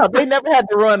 No, they never had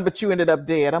to run, but you ended up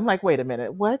dead. I'm like, wait a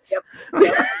minute, what?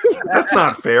 Yep. That's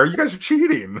not fair. You guys are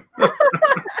cheating. I'm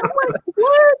like,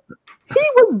 what? He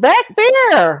was back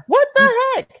there. What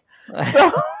the heck?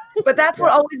 So, but that's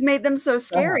what always made them so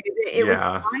scary. It was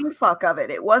the mind fuck of it.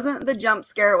 It wasn't the jump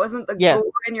scare. It wasn't the gore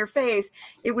in your face.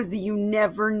 It was you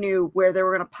never knew where they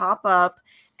were going to pop up.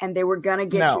 And they were gonna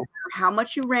get you. No matter how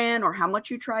much you ran or how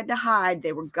much you tried to hide,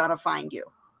 they were gonna find you.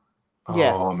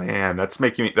 Yes. Oh man, that's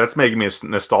making me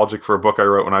nostalgic for a book I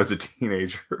wrote when I was a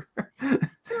teenager.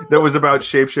 That was about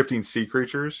shape-shifting sea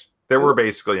creatures. They were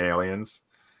basically aliens,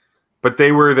 but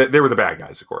they were the bad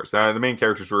guys, of course. The main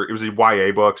characters it was a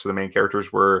YA book, so the main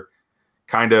characters were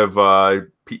kind of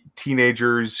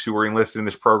teenagers who were enlisted in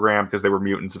this program because they were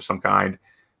mutants of some kind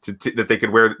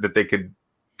that they could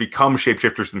become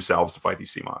shapeshifters themselves to fight these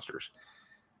sea monsters.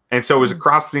 And so it was a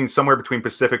cross between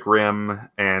Pacific Rim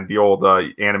and the old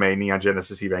anime Neon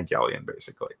Genesis Evangelion,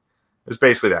 basically. It was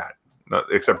basically that.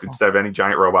 Except instead of any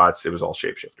giant robots, it was all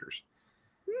shapeshifters.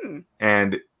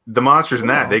 And the monsters in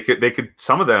that, they could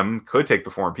some of them could take the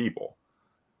form of people.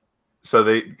 So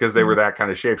because they were that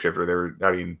kind of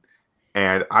shapeshifter.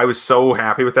 And I was so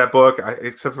happy with that book,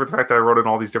 except for the fact that I wrote it in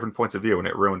all these different points of view and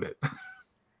it ruined it.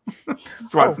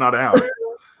 That's why it's not out.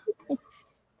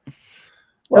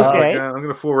 Okay. I'm going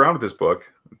to fool around with this book.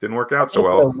 It didn't work out so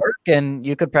well. And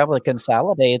you could probably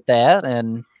consolidate that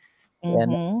and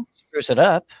spruce it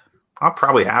up. I'll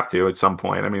probably have to at some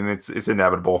point. I mean, it's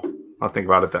inevitable. I'll think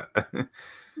about it. That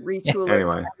retool.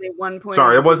 Anyway, 1.0.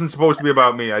 Sorry, it wasn't supposed to be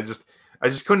about me. I just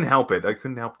couldn't help it. I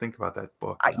couldn't help think about that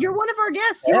book. You're one of our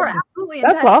guests. You are absolutely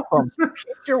that's awesome.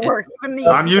 It's your work.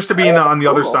 I'm used to being on the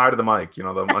other side of the mic.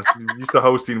 I'm used to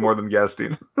hosting more than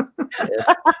guesting.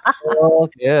 It's all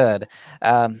good.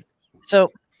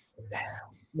 So,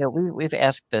 we've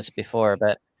asked this before,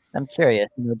 but I'm curious.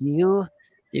 Do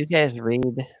you guys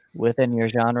read within your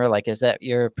genre? Like, is that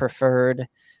your preferred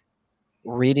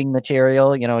reading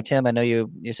material? Tim, I know you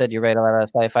said you write a lot of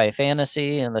sci-fi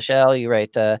fantasy, and Michelle, you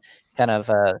write kind of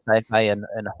sci-fi and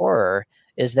horror.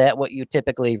 Is that what you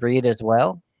typically read as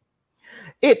well?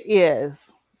 It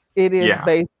is. It is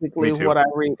basically what I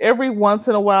read. Every once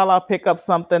in a while, I'll pick up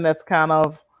something that's kind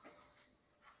of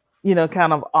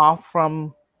off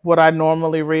from what I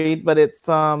normally read, but it's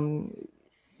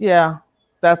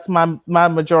that's my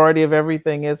majority of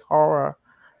everything is horror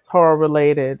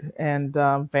related and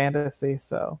fantasy.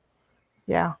 So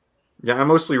yeah, I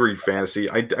mostly read fantasy.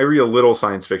 I read a little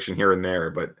science fiction here and there,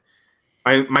 but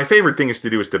my favorite thing is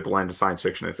to blend science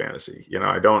fiction and fantasy.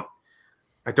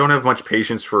 I don't have much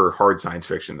patience for hard science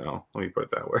fiction, though. Let me put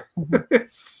it that way.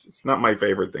 It's not my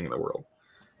favorite thing in the world.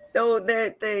 Though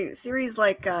the series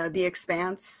like The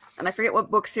Expanse, and I forget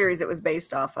what book series it was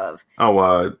based off of.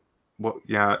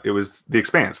 It was The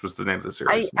Expanse was the name of the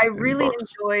series. I really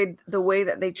enjoyed the way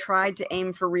that they tried to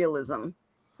aim for realism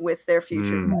with their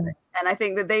future setting. And I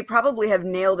think that they probably have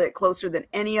nailed it closer than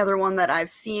any other one that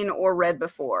I've seen or read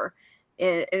before.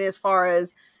 And as far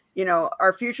as,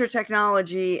 our future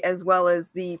technology as well as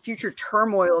the future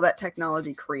turmoil that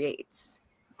technology creates.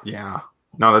 Yeah.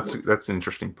 No, that's an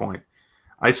interesting point.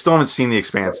 I still haven't seen The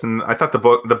Expanse, and I thought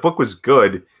the book was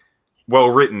good, well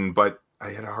written, but I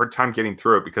had a hard time getting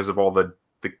through it because of all the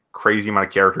crazy amount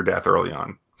of character death early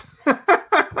on.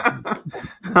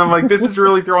 I'm like, this is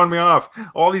really throwing me off.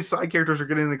 All these side characters are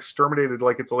getting exterminated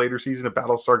like it's a later season of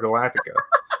Battlestar Galactica.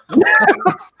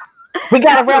 We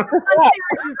gotta wrap this up.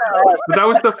 But that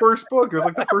was the first book. It was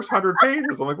like the first 100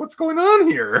 pages. I'm like, what's going on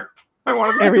here? I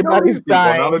want to everybody's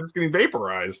dying. Now they're just getting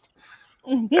vaporized.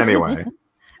 Anyway.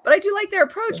 But I do like their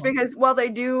approach because while they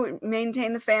do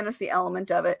maintain the fantasy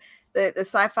element of it, the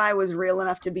sci-fi was real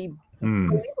enough to be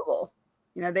believable.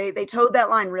 They towed that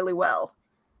line really well.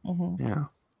 Yeah.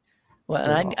 Well,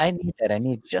 and I need that. I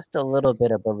need just a little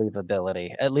bit of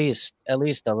believability, at least a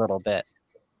little bit,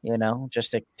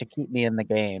 just to keep me in the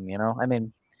game. I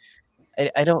mean,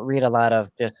 I don't read a lot of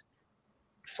just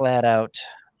flat out,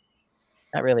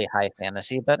 not really high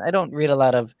fantasy, but I don't read a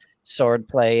lot of sword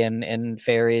play and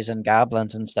fairies and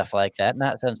goblins and stuff like that.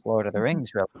 Not since Lord of the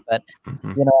Rings, really, but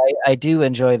you know, I do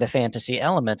enjoy the fantasy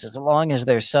elements as long as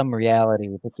there's some reality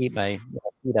to keep my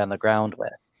feet on the ground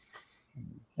with.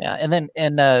 Yeah, and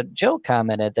then Joe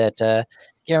commented that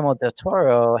Guillermo del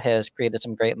Toro has created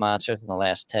some great monsters in the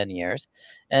last 10 years,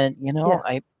 and you know,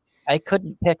 I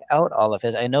couldn't pick out all of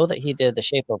his. I know that he did The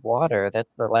Shape of Water.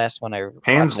 That's the last one I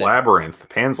Pan's watched. Labyrinth.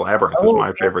 Pan's Labyrinth is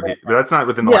my favorite. But that's not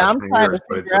within the last 10 years,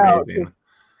 but it's amazing.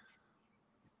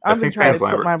 I've been trying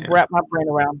to wrap my brain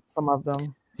around some of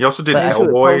them. He also did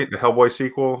Hellboy, the Hellboy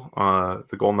sequel,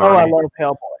 the Golden Army. I love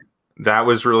Hellboy. That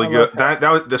was really good. That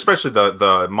was especially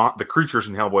the creatures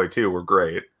in Hellboy 2 were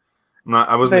great.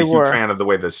 I wasn't a huge fan of the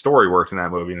way the story worked in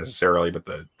that movie necessarily, but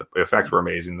the effects were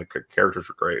amazing. The characters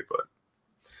were great, but.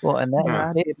 Well, and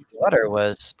that Water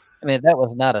was, I mean, that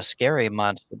was not a scary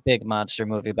big monster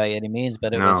movie by any means,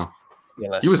 but it was.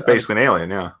 He was basically an alien,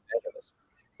 yeah.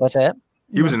 What's that?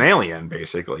 He was an alien,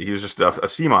 basically. He was just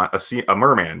a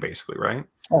merman, basically, right?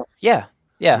 Oh, yeah,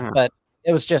 but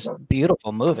it was just a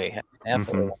beautiful movie,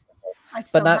 absolutely,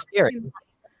 but not scary.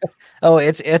 Oh,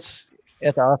 it's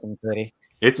awesome, Cody.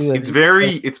 It's got this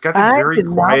very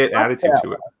quiet attitude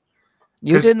to it.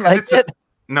 You didn't like it?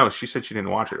 No, she said she didn't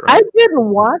watch it, right? I didn't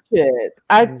watch it.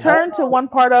 I turned to one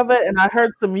part of it and I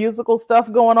heard some musical stuff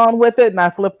going on with it and I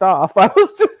flipped off. I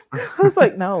was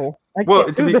like, no. Well,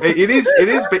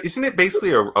 isn't it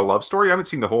basically a love story? I haven't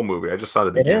seen the whole movie. I just saw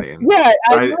the beginning. Yeah,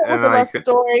 I know it was a love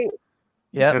story.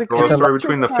 Yeah, it's a love story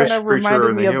between the fish creature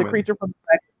and the human. The creature from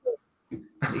the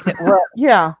well,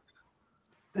 yeah.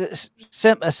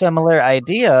 A similar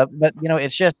idea, but you know,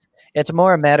 it's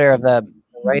more a matter of the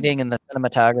writing and the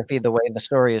cinematography. The way the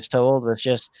story is told was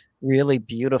just really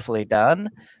beautifully done.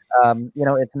 You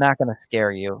know, it's not going to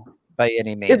scare you by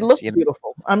any means. It looked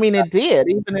beautiful. I mean, it did.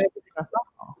 Even everything I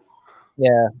saw.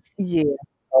 Yeah. Yeah.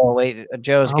 Oh wait,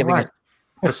 Joe's giving us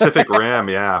Pacific Rim.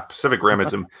 Yeah, Pacific Rim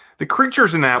is the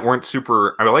creatures in that weren't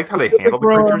super. I liked how they handled the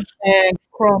creatures. And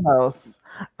Kronos,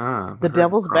 the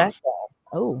Devil's Backbone.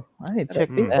 Oh, I need to check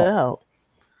these out.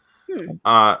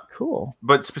 Cool.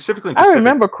 But specifically, I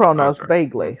remember Kronos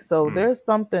vaguely. So there's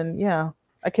something. Yeah,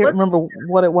 I can't remember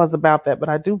what it was about that, but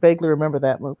I do vaguely remember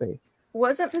that movie.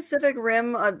 Wasn't Pacific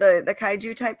Rim the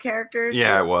kaiju type characters?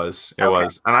 Yeah, it was. It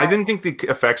was, and I didn't think the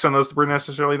effects on those were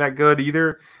necessarily that good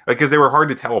either, because they were hard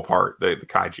to tell apart. The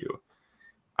kaiju.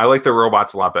 I like the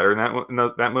robots a lot better in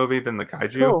that movie than the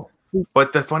kaiju. Cool.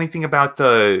 But the funny thing about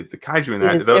the kaiju in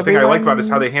that, the other thing I liked about it is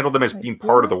how they handled them as being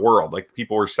part of the world. Like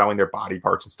people were selling their body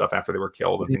parts and stuff after they were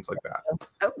killed and things like that.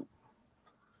 Oh.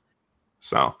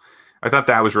 So I thought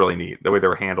that was really neat, the way they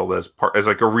were handled as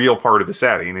like a real part of the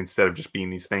setting instead of just being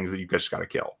these things that you just got to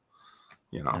kill.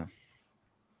 You know.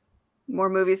 More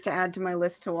movies to add to my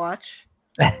list to watch.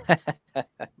 I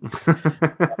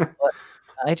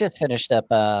just finished up.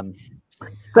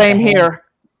 Same here.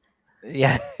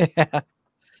 Yeah.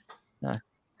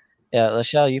 Yeah,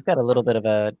 Lachelle, you've got a little bit of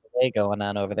a delay going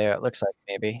on over there. It looks like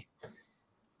maybe.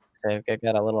 So I've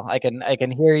got a little. I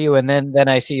can hear you, and then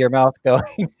I see your mouth going.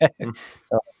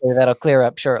 So that'll clear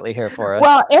up shortly here for us.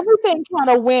 Well, everything kind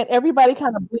of went. Everybody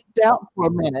kind of blinked out for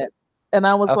a minute, and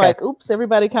I was like, "Oops!"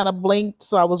 Everybody kind of blinked,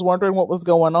 so I was wondering what was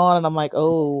going on, and I'm like,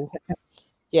 "Oh,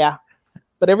 yeah."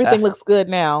 But everything looks good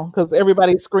now because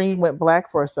everybody's screen went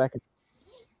black for a second.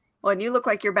 Well, and you look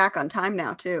like you're back on time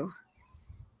now too.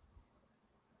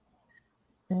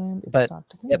 But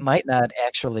it might not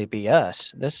actually be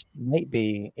us. This might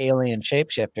be alien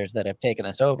shapeshifters that have taken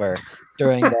us over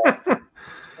during that.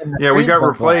 Yeah, we got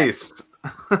replaced.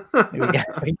 we got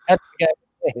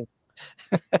replaced.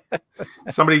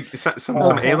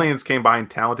 Some aliens came by and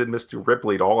talented Mr.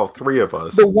 Ripley to all three of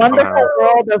us. The wonderful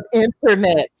world of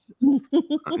internet.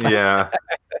 Yeah.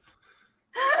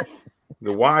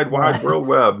 The wide world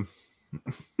web.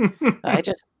 I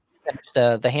just finished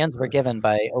The Hands Were Given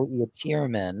by O.E.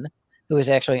 Tierman, who is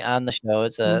actually on the show.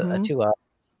 It's a 2-hour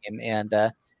game, and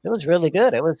it was really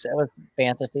good. It was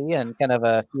fantasy and kind of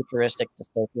a futuristic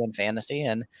dystopian fantasy,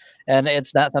 and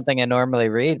it's not something I normally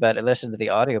read, but I listened to the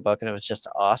audiobook and it was just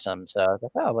awesome. So I was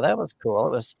like, oh, well, that was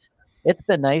cool. It's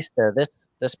been nice to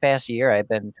this past year. I've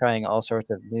been trying all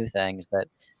sorts of new things that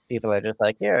people are just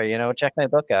like, here, check my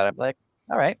book out. I'm like,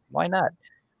 all right, why not?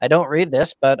 I don't read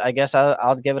this, but I guess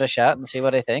I'll give it a shot and see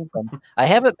what I think.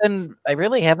 And I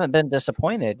really haven't been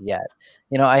disappointed yet.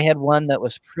 I had one that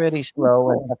was pretty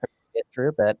slow and to get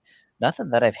through, but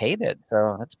nothing that I've hated.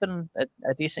 So it's been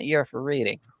a decent year for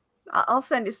reading. I'll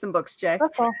send you some books, Jay.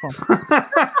 That's awesome.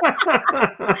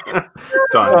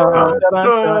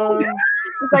 Dun.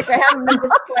 It's like I haven't been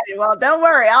disappointed. Well, don't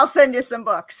worry, I'll send you some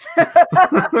books.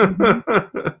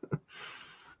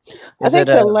 I think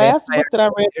the last book that I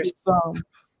read was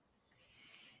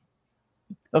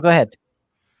Oh, go ahead.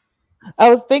 I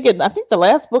was thinking, I think the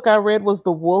last book I read was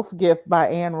The Wolf Gift by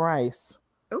Anne Rice.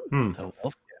 The Wolf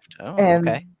Gift. Oh, and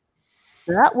okay.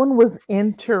 That one was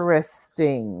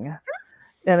interesting.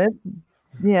 And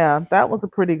that was a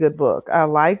pretty good book. I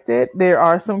liked it. There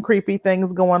are some creepy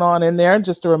things going on in there.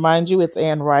 Just to remind you, it's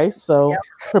Anne Rice, so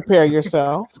prepare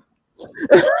yourself.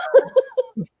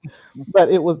 But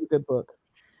it was a good book.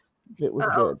 It was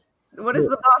good. What is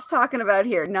the boss talking about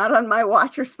here? Not on my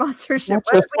watch or sponsorship.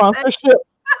 Watch or sponsorship.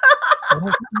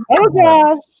 Oh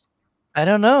gosh. I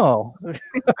don't know.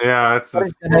 Yeah, it's I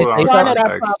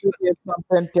probably did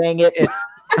something. Dang it. It's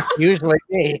usually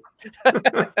me.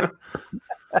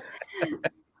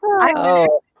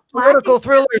 Political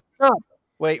thriller. Stop.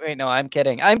 Wait, no, I'm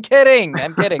kidding.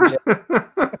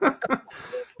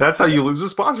 That's how you lose a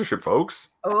sponsorship, folks.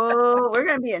 Oh, we're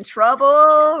gonna be in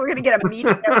trouble. We're gonna get a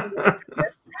meeting.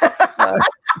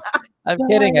 I'm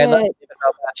kidding. I love David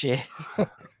Baldacci.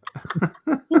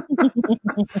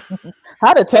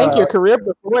 How to tank your career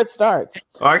before it starts.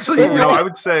 Well, actually, I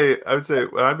would say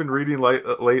when I've been reading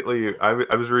lately,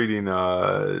 I was reading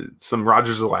some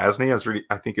Roger Zelazny. I was reading,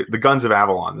 I think, The Guns of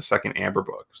Avalon, the second Amber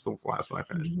book. It's the last one I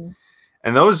finished. Mm-hmm.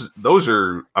 And those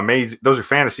are amazing. Those are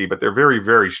fantasy, but they're very,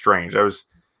 very strange. I was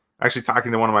actually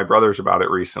talking to one of my brothers about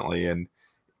it recently, and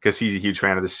because he's a huge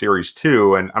fan of the series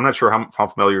too. And I'm not sure how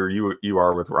familiar you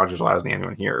are with Roger Zelazny,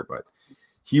 anyone here, but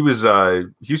he was a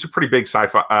pretty big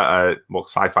sci-fi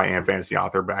and fantasy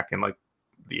author back in like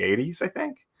the 80s, I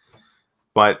think.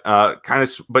 But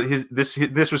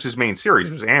this was his main series.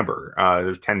 It was Amber.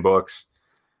 There's 10 books,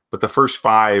 but the first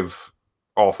 5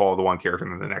 all follow the one character,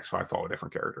 and then the next 5 follow a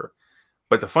different character.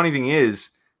 But the funny thing is,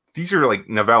 these are like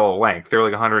novella length. They're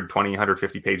like 120,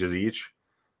 150 pages each.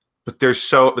 But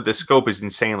the scope is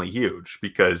insanely huge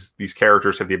because these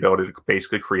characters have the ability to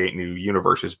basically create new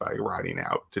universes by riding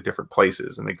out to different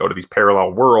places, and they go to these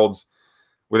parallel worlds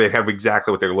where they have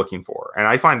exactly what they're looking for. And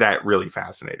I find that really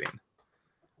fascinating.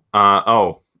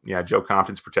 Joe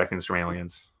Compton's protecting us from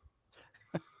aliens.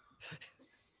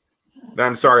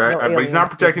 I'm sorry, but he's not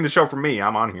protecting the show from me.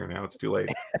 I'm on here now. It's too late.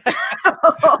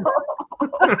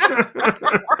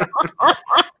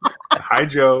 Hi,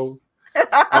 Joe.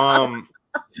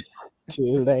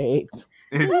 Too late.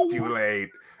 It's too late.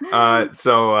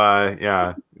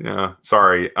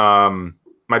 Sorry.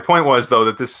 My point was, though,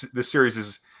 that this series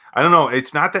is, I don't know,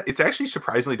 it's not that, it's actually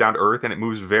surprisingly down to earth, and it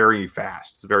moves very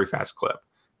fast. It's a very fast clip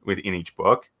within each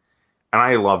book, and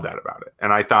I love that about it.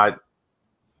 And I thought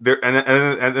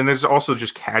and there's also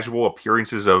just casual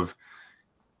appearances of,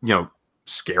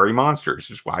 scary monsters,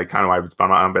 which is why it's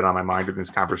been on my mind in this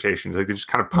conversation. Like, they just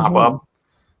kind of pop up,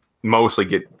 mostly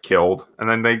get killed, and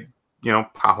then they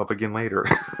pop up again later.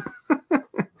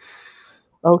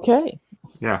 Okay.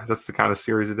 Yeah, that's the kind of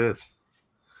series it is.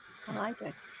 I like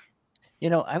it.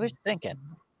 I was thinking,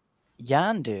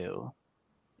 Yondu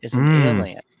is an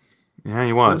alien. Yeah,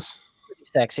 he was. Pretty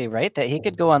sexy, right? That he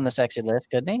could go on the sexy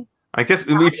list, couldn't he? I guess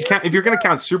if you're going to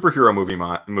count superhero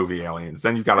movie aliens,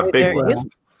 then you've got a big list.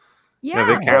 Yeah,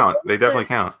 they count. They definitely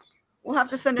count. We'll have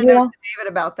to send a note to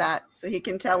David about that so he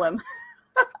can tell him.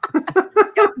 He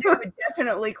would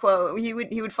definitely quote. He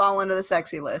would fall into the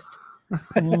sexy list.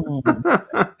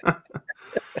 The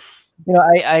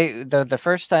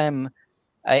first time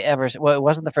it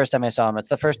wasn't the first time I saw him. It's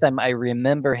the first time I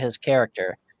remember his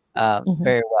character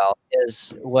very well.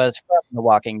 Was from The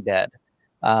Walking Dead,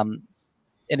 and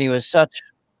he was such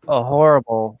a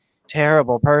horrible,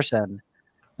 terrible person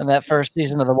in that first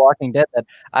season of The Walking Dead that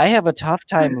I have a tough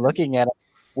time looking at him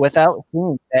without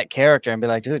seeing that character and be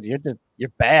like, dude, you're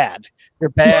bad. You're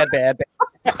bad. The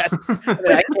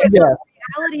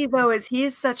reality, though, is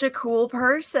he's such a cool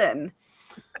person.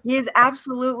 He is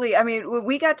absolutely,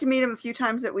 we got to meet him a few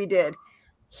times that we did.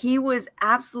 He was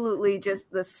absolutely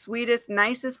just the sweetest,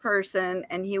 nicest person,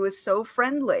 and he was so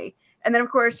friendly. And then, of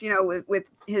course, with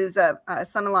his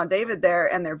son-in-law David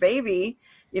there and their baby,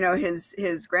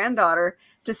 his granddaughter,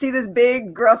 to see this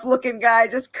big, gruff-looking guy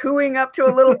just cooing up to a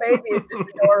little baby, it's just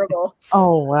adorable.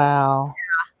 Oh, wow.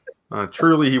 Yeah.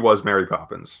 Truly, he was Mary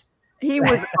Poppins. He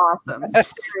was awesome.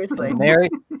 Seriously. Mary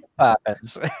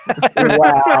Poppins.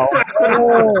 Wow.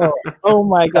 Oh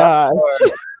my gosh.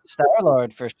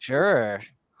 Star-Lord for sure.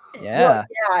 Yeah.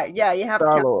 Well, yeah, you have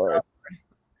Star-Lord.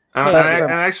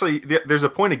 And actually, there's a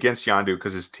point against Yondu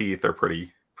because his teeth are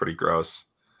pretty gross.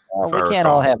 We can't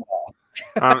all have it all.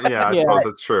 I suppose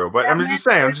that's true. But I'm just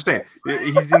saying,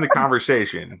 he's in the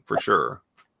conversation for sure.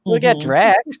 We got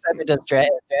Drax. Does Drax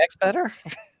better?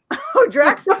 Oh,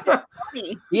 Drax is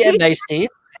funny. He had nice teeth.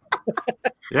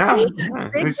 Yeah,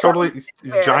 he's totally he's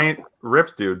giant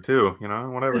ripped dude too. You know,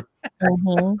 whatever.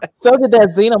 So did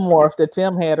that xenomorph that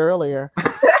Tim had earlier.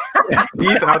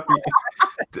 Teeth out the.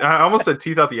 I almost said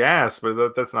teeth out the ass,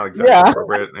 but that's not exactly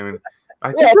appropriate. I mean,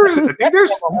 I think there's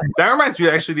that reminds me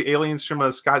actually the aliens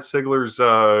from Scott Sigler's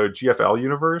GFL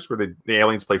universe where the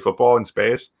aliens play football in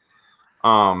space,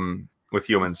 with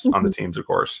humans on the teams. Of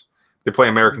course, they play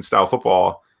American style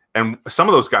football. And some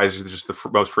of those guys are just the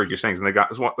most freakish things. And they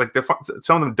got like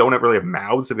some of them don't really have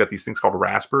mouths. They've got these things called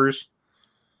raspers,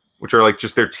 which are like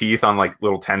just their teeth on like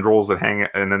little tendrils that hang,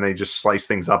 and then they just slice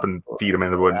things up and feed them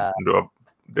into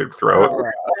their throat.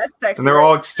 Oh, that's sexy. And they're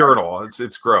all external.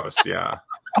 It's gross. Yeah.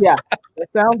 Yeah, it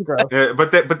sounds gross.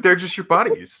 But they're just your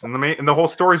buddies. And the whole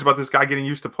story is about this guy getting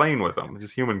used to playing with them.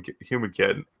 This human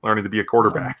kid learning to be a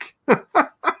quarterback.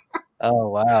 Oh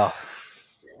wow!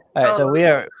 All right, so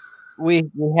we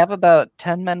have about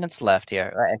 10 minutes left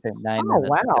here. I think 9 minutes.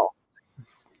 Oh wow!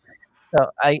 So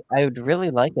I would really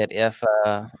like it if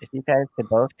you guys could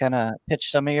both kind of pitch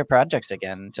some of your projects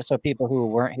again, just so people who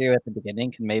weren't here at the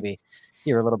beginning can maybe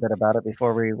hear a little bit about it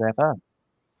before we wrap up.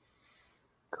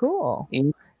 Cool.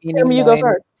 You go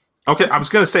first. Okay, I was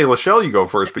going to say, Lachelle, you go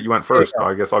first, but you went first, so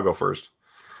I guess I'll go first.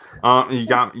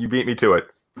 You beat me to it.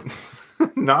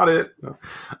 Not it.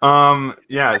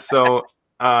 So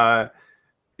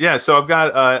I've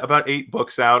got about 8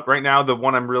 books out right now. The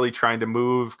one I'm really trying to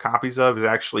move copies of is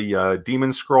actually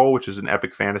Demon Scroll, which is an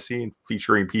epic fantasy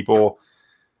featuring people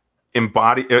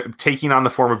taking on the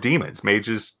form of demons.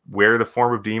 Mages wear the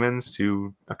form of demons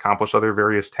to accomplish other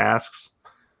various tasks.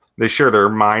 They share their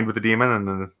mind with the demon, and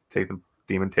then the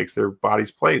demon takes their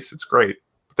body's place. It's great.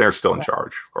 But they're still in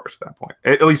charge, of course, at that point.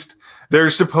 At least they're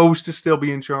supposed to still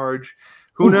be in charge.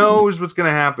 Who knows what's going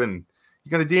to happen?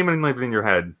 You got a demon living in your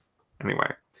head.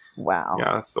 Anyway. Wow.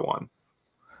 Yeah, that's the one.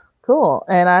 Cool.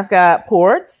 And I've got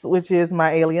Ports, which is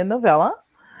my alien novella.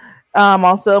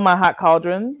 Also my Hot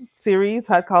Cauldron series,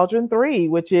 Hot Cauldron 3,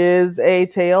 which is a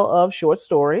tale of short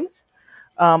stories.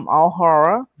 All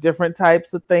horror, different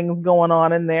types of things going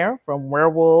on in there, from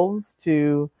werewolves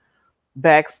to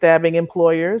backstabbing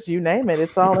employers, you name it,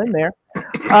 it's all in there.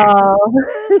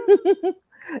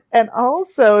 And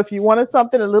also, if you wanted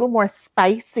something a little more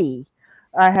spicy,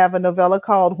 I have a novella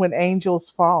called When Angels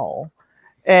Fall.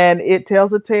 And it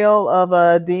tells a tale of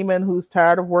a demon who's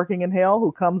tired of working in hell,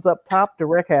 who comes up top to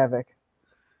wreak havoc.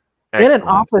 Excellent. In an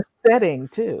office setting,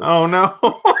 too. Oh, no.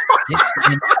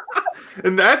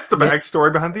 And that's the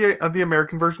backstory behind the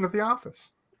American version of The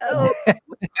Office. Oh.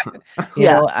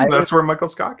 That's where Michael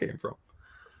Scott came from.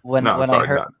 When I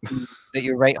heard that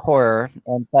you write horror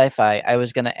and sci-fi, I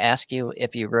was going to ask you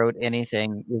if you wrote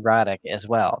anything erotic as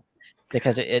well,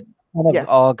 because it kind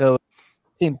of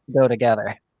seems to go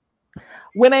together.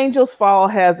 When Angels Fall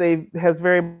has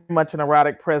very much an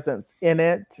erotic presence in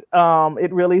it.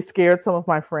 It really scared some of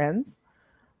my friends,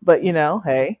 but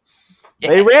hey,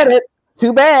 they read it.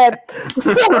 Too bad.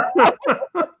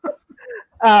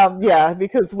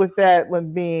 Because with that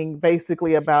one being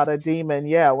basically about a demon,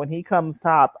 when he comes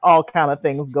top, all kind of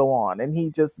things go on, and he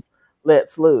just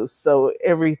lets loose. So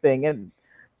everything, and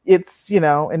it's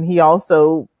and he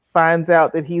also finds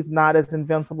out that he's not as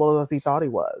invincible as he thought he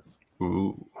was.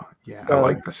 Ooh, yeah, so, I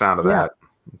like the sound of that.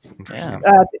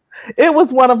 It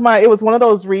was one of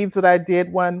those reads that I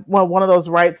did one of those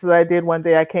writes that I did one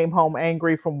day. I came home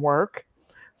angry from work,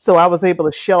 so I was able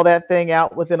to shell that thing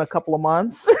out within a couple of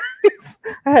months.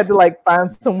 I had to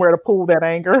find somewhere to pull that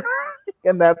anger,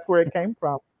 and that's where it came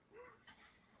from.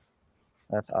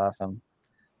 That's awesome.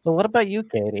 So what about you,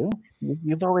 Katie?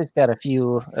 You've always got a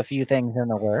few things in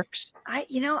the works. I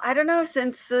don't know.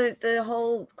 Since the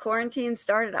whole quarantine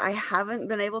started, I haven't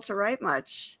been able to write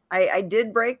much. I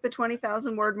did break the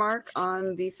 20,000 word mark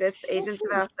on the 5th Agents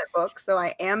of Asset book, so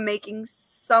I am making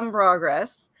some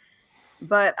progress.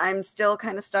 But I'm still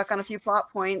kind of stuck on a few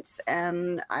plot points,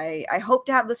 and I hope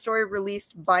to have the story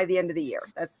released by the end of the year.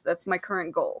 That's my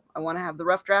current goal. I want to have the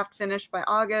rough draft finished by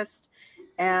August,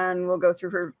 and we'll go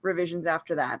through her revisions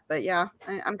after that. But yeah,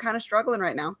 I'm kind of struggling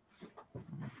right now.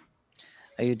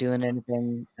 Are you doing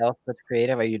anything else that's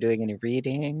creative? Are you doing any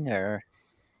reading or?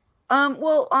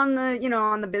 Well, on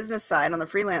the business side, on the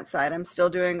freelance side, I'm still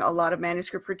doing a lot of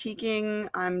manuscript critiquing.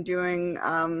 I'm doing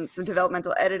some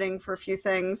developmental editing for a few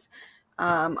things.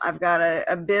 I've got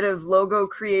a bit of logo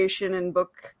creation and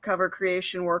book cover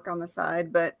creation work on the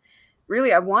side, but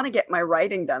really I want to get my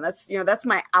writing done. That's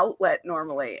my outlet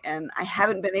normally, and I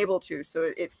haven't been able to. So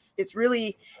it's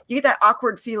really, you get that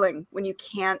awkward feeling when you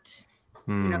can't,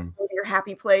 go to your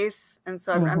happy place. And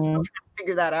so I'm still trying to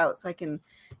figure that out so I can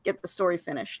get the story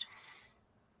finished.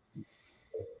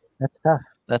 That's tough.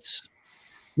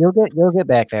 You'll get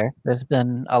back there. There's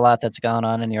been a lot that's gone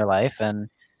on in your life, and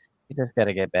you just got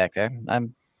to get back there.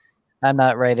 I'm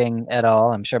not writing at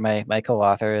all. I'm sure my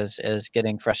co-author is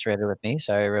getting frustrated with me.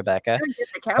 Sorry, Rebecca. You're gonna get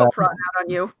the cattle prod out on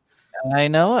you. I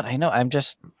know it. I know. I'm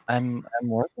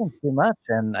working too much,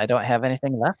 and I don't have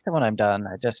anything left when I'm done.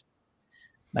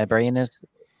 My brain is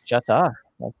shuts off.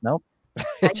 Like, nope.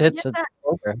 it's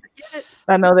over.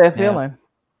 I know that Yeah. feeling.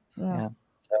 Yeah.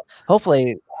 So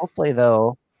hopefully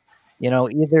though,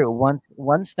 either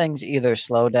once things either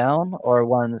slow down or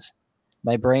once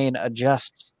my brain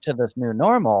adjusts to this new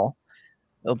normal,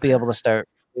 it'll be able to start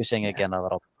producing again a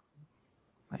little.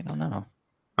 I don't know.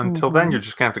 Until then, you're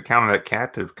just gonna have to count on that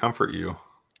cat to comfort you.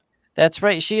 That's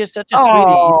right. She is such a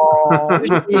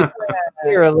sweetie.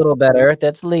 You're a little better.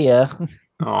 That's Leah.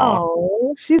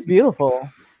 Oh, she's beautiful.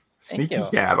 Sneaky you.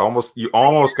 cat. You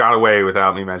almost got away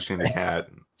without me mentioning the cat.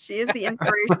 She is the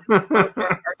inspiration for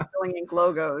our Spilling Ink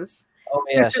logos. Oh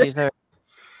yeah, she's our.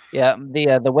 Yeah,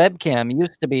 the webcam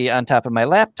used to be on top of my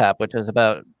laptop, which was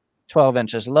about 12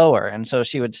 inches lower, and so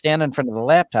she would stand in front of the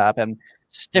laptop and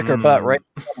stick her butt right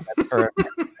in front of it for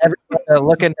everyone to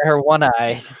look into her one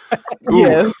eye.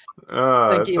 Yes.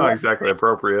 That's not exactly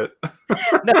appropriate.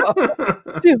 No.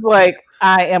 She's like,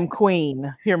 I am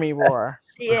queen. Hear me roar.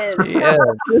 She is. She is.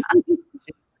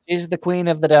 She's the queen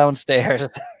of the downstairs.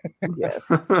 Yes.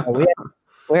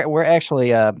 We're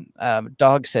actually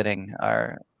dog sitting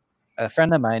a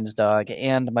friend of mine's dog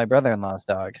and my brother-in-law's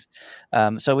dogs.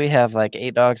 So we have like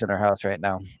 8 dogs in our house right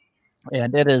now,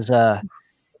 and it is a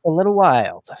little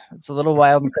wild. It's a little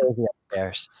wild and crazy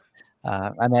upstairs.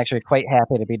 I'm actually quite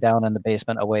happy to be down in the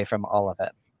basement away from all of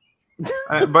it.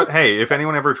 But hey, if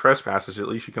anyone ever trespasses, at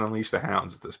least you can unleash the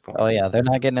hounds at this point. Oh yeah, they're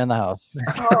not getting in the house.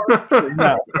 No,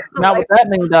 not with that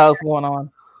many dogs going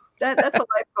on. That's a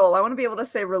life goal. I want to be able to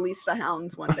say release the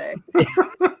hounds one day.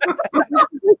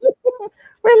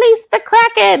 Release the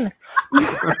Kraken.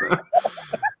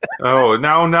 Oh,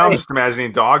 now I'm just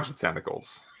imagining dogs with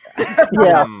tentacles.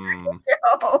 Yeah.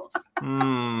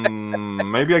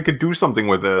 Maybe I could do something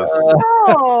with this.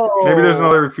 Oh. Maybe there's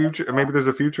another future. Maybe there's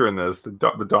a future in this. The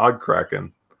dog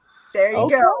Kraken. There you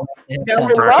go.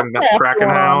 Kraken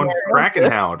hound.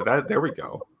 There we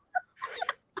go.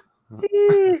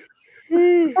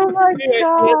 Oh my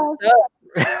god.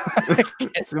 I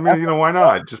mean, why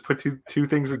not? Just put two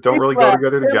things that don't really go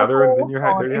together, and then there you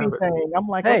have it. I'm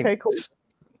like, Hey, okay, cool.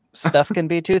 Stuff can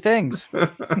be 2 things.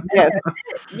 Yes.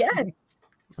 Yes.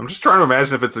 I'm just trying to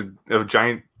imagine if it's a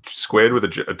giant squid with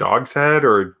a dog's head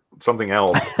or something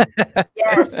else.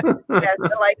 Yes. Yes.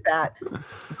 I like that.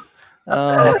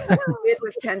 Squid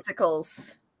with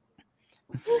tentacles.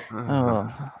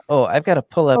 Oh, I've got to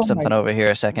pull up something over here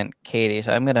a second, Katie.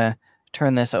 So I'm gonna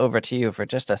turn this over to you for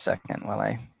just a second while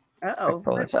I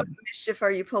pull this up. What mischief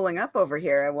are you pulling up over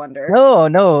here? I wonder.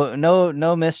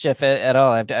 No mischief at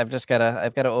all. I've just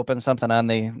gotta open something on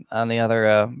the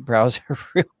other browser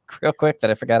real quick that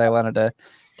I forgot I wanted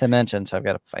to mention. So I've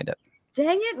got to find it.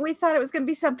 Dang it! We thought it was going to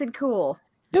be something cool.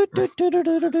 Well,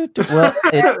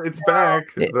 it's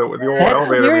back. The old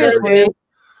elevator. Seriously,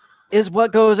 is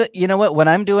what goes. You know what? When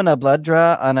I'm doing a blood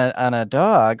draw on a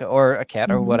dog or a cat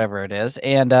or whatever it is,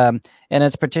 and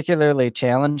it's particularly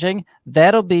challenging,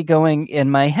 that'll be going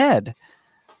in my head.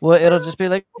 Well, it'll just be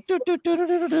like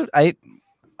I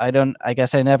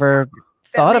guess I never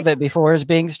thought of it before as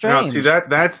being strange. No, see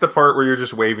that's the part where you're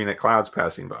just waving at clouds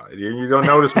passing by. You don't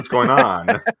notice what's going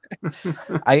on.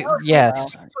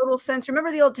 Yes, total sense. Remember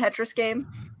the old Tetris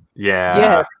game?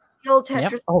 Yeah. The old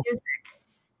Tetris music.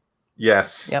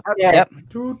 Yes. Yep. Okay. Yep.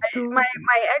 My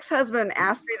ex-husband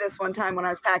asked me this one time when I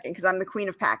was packing, because I'm the queen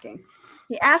of packing.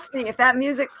 He asked me if that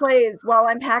music plays while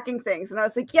I'm packing things, and I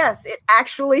was like, "Yes, it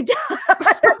actually does." In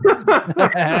the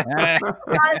back of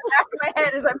my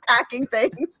head as I'm packing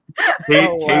things.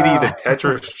 Katie, the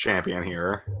Tetris champion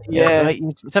here. Yeah.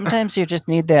 Sometimes you just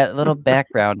need that little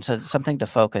background, something to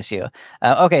focus you.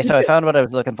 Okay, so I found what I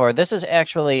was looking for. This is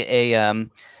actually a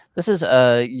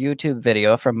YouTube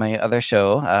video from my other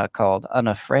show called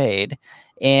Unafraid,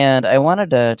 and I wanted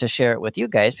to share it with you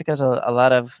guys because a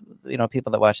lot of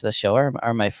people that watch this show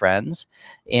are my friends,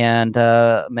 and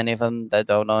many of them that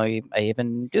don't know I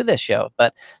even do this show.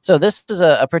 But so this is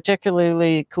a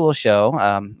particularly cool show,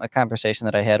 a conversation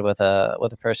that I had with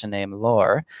a person named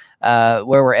Lore, where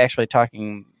we're actually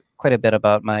talking quite a bit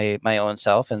about my own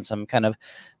self and some kind of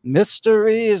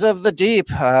mysteries of the deep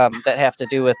that have to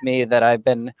do with me that I've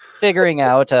been figuring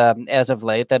out as of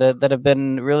late that have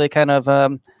been really kind of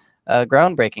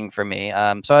groundbreaking for me.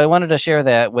 So I wanted to share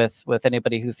that with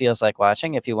anybody who feels like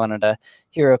watching. If you wanted to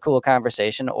hear a cool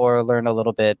conversation or learn a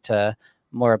little bit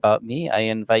more about me, I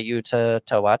invite you to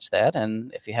watch that.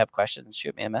 And if you have questions,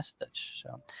 shoot me a message.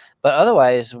 So, but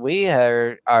otherwise, we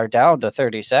are down to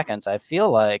 30 seconds. I feel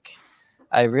like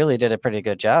I really did a pretty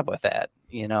good job with that.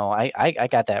 You know, I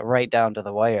got that right down to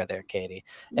the wire there, Katie.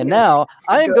 And now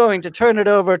I'm going to turn it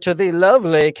over to the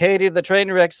lovely Katie the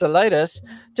Trainwreck Solitis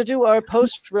to do our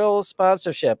post-roll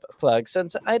sponsorship plug,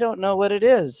 since I don't know what it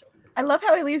is. I love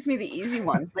how he leaves me the easy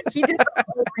one. Like, he did the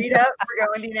whole read up for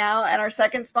Go Indie Now, and our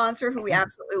second sponsor, who we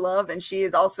absolutely love, and she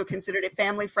is also considered a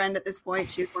family friend at this point.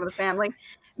 She's one of the family,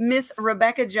 Miss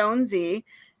Rebecca Jonesy.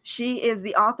 She is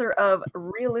the author of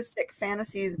Realistic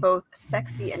Fantasies, both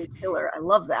sexy and killer. I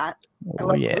love that. I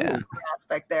love the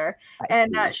aspect there.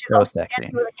 And she's so also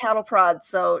sexy with a cattle prod,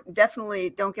 so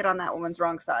definitely don't get on that woman's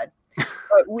wrong side.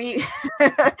 But we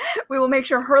will make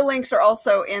sure her links are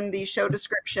also in the show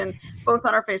description, both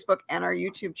on our Facebook and our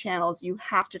YouTube channels. You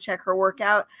have to check her work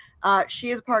out. She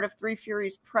is part of Three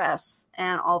Furies Press,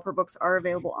 and all of her books are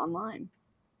available online.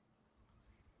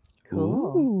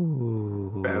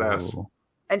 Cool. Badass.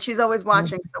 And she's always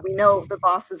watching, so we know the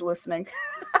boss is listening.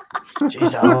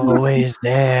 She's always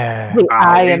there.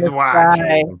 Always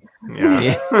watching.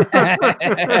 Yeah.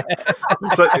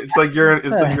 it's like you're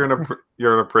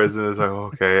in a prison. It's like,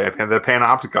 okay, and the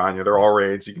panopticon, they're all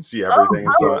raged. You can see everything.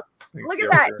 Look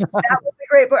at that. That was a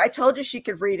great book. I told you she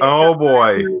could read it. Oh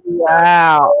boy.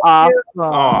 Wow. Awesome.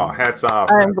 Oh, hats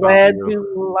off. I'm glad you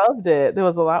loved it. There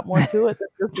was a lot more to it.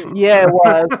 Yeah, it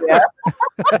was. Yeah.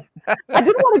 I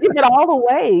didn't want to give it all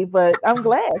away, but I'm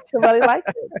glad somebody liked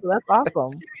it. So that's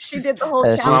awesome. She did the whole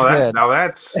challenge.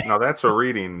 Now that's a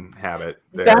reading habit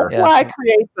there. That's why I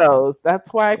create those.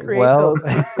 That's why I create those.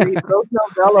 Those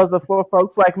novellas are for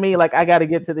folks like me. Like, I got to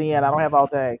get to the end. I don't have all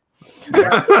day.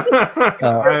 I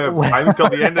have until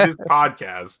the end of this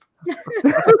podcast.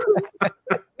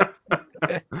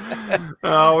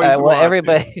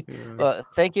 Everybody, well,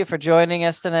 thank you for joining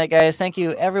us tonight, guys. Thank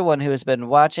you, everyone who has been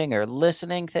watching or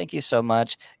listening. Thank you so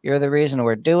much. You're the reason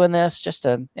we're doing this, just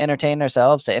to entertain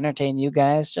ourselves, to entertain you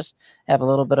guys, just have a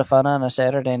little bit of fun on a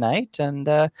Saturday night. And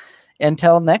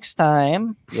until next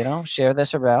time, share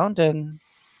this around and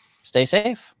stay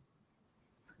safe.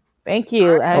 Thank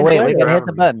you. Oh, wait, we got to hit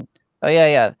the button. Oh,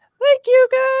 yeah. Thank you,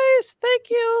 guys. Thank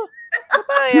you.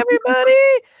 Bye, everybody.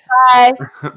 Bye.